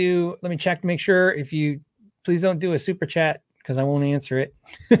 Let me check to make sure. If you please don't do a super chat because I won't answer it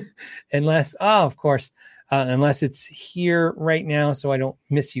unless of course unless it's here right now, so I don't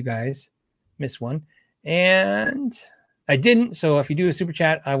miss one. And I didn't. So if you do a super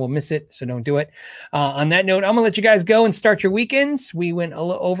chat, I will miss it. So don't do it. On that note, I'm going to let you guys go and start your weekends. We went a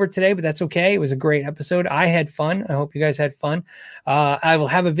little over today, but that's okay. It was a great episode. I had fun. I hope you guys had fun. I will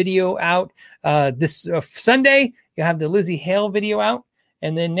have a video out this Sunday. You'll have the Lizzie Hale video out.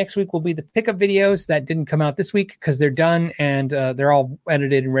 And then next week will be the pickup videos that didn't come out this week because they're done and they're all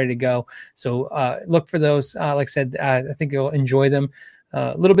edited and ready to go. So look for those. Like I said, I think you'll enjoy them.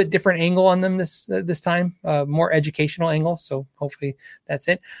 A little bit different angle on them this time, more educational angle. So hopefully that's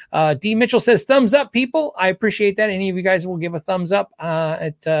it. D Mitchell says thumbs up, people. I appreciate that. Any of you guys will give a thumbs up.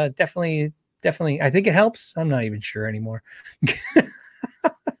 It definitely. I think it helps. I'm not even sure anymore.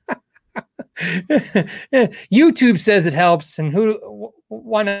 YouTube says it helps, and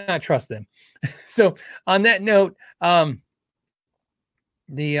why not trust them? So on that note, and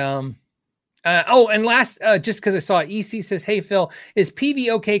last, just because I saw it, EC says, "Hey Phil, is PV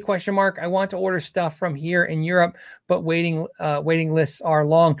okay? ? I want to order stuff from here in Europe, but waiting lists are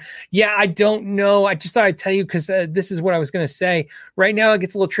long." Yeah, I don't know. I just thought I'd tell you because this is what I was going to say. Right now, it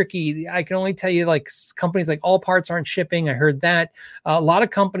gets a little tricky. I can only tell you like companies like All Parts aren't shipping. I heard that a lot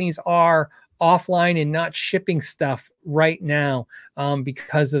of companies are offline and not shipping stuff right now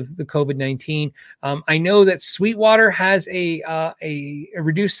because of the COVID-19. I know that Sweetwater has a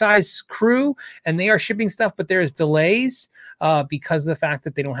reduced size crew and they are shipping stuff, but there is delays because of the fact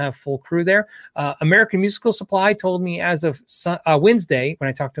that they don't have full crew there. American Musical Supply told me as of Wednesday, when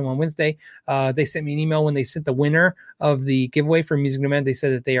I talked to them on Wednesday, they sent me an email when they sent the winner of the giveaway for Music Demand. They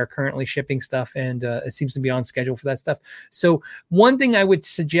said that they are currently shipping stuff and it seems to be on schedule for that stuff. So one thing I would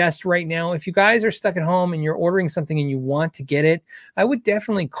suggest right now, if you guys are stuck at home and you're ordering something and you want to get it, I would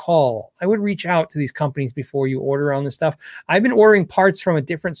definitely call. I would reach out to these companies before you order on this stuff. I've been ordering parts from a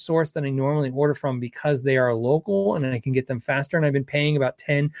different source than I normally order from because they are local and I can get them faster. And I've been paying about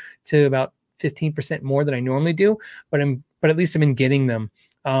 10 to about 15% more than I normally do, but at least I've been getting them.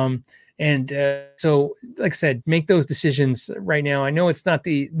 So like I said, make those decisions right now. I know it's not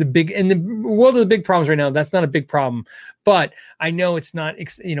the big, in the world of the big problems right now, that's not a big problem, but I know it's not,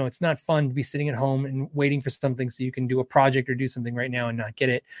 it's not fun to be sitting at home and waiting for something so you can do a project or do something right now and not get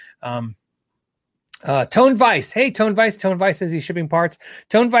it. Tone Vice. Hey, Tone Vice. Tone Vice says he's shipping parts.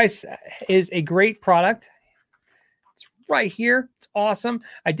 Tone Vice is a great product. Right here. It's awesome.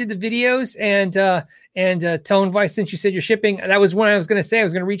 I did the videos and Tone Vice, since you said you're shipping, that was one I was going to say. I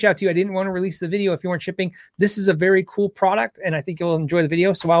was going to reach out to you. I didn't want to release the video if you weren't shipping. This is a very cool product and I think you'll enjoy the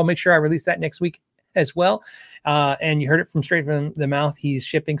video. So I'll make sure I release that next week as well. And you heard it from straight from the mouth. He's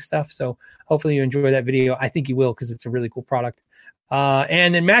shipping stuff. So hopefully you enjoy that video. I think you will because it's a really cool product.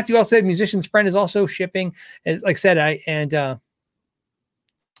 And then Matthew also said Musician's Friend is also shipping. As like I said,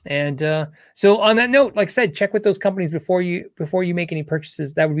 so on that note, like I said, check with those companies before you make any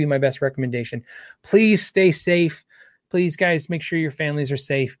purchases. That would be my best recommendation. Please stay safe. Please, guys, make sure your families are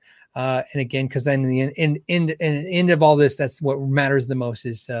safe. And again, because then in the end of all this, that's what matters the most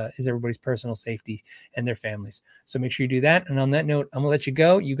is everybody's personal safety and their families. So make sure you do that. And on that note, I'm gonna let you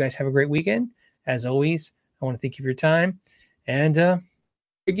go. You guys have a great weekend. As always, I want to thank you for your time and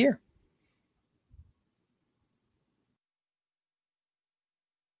good gear.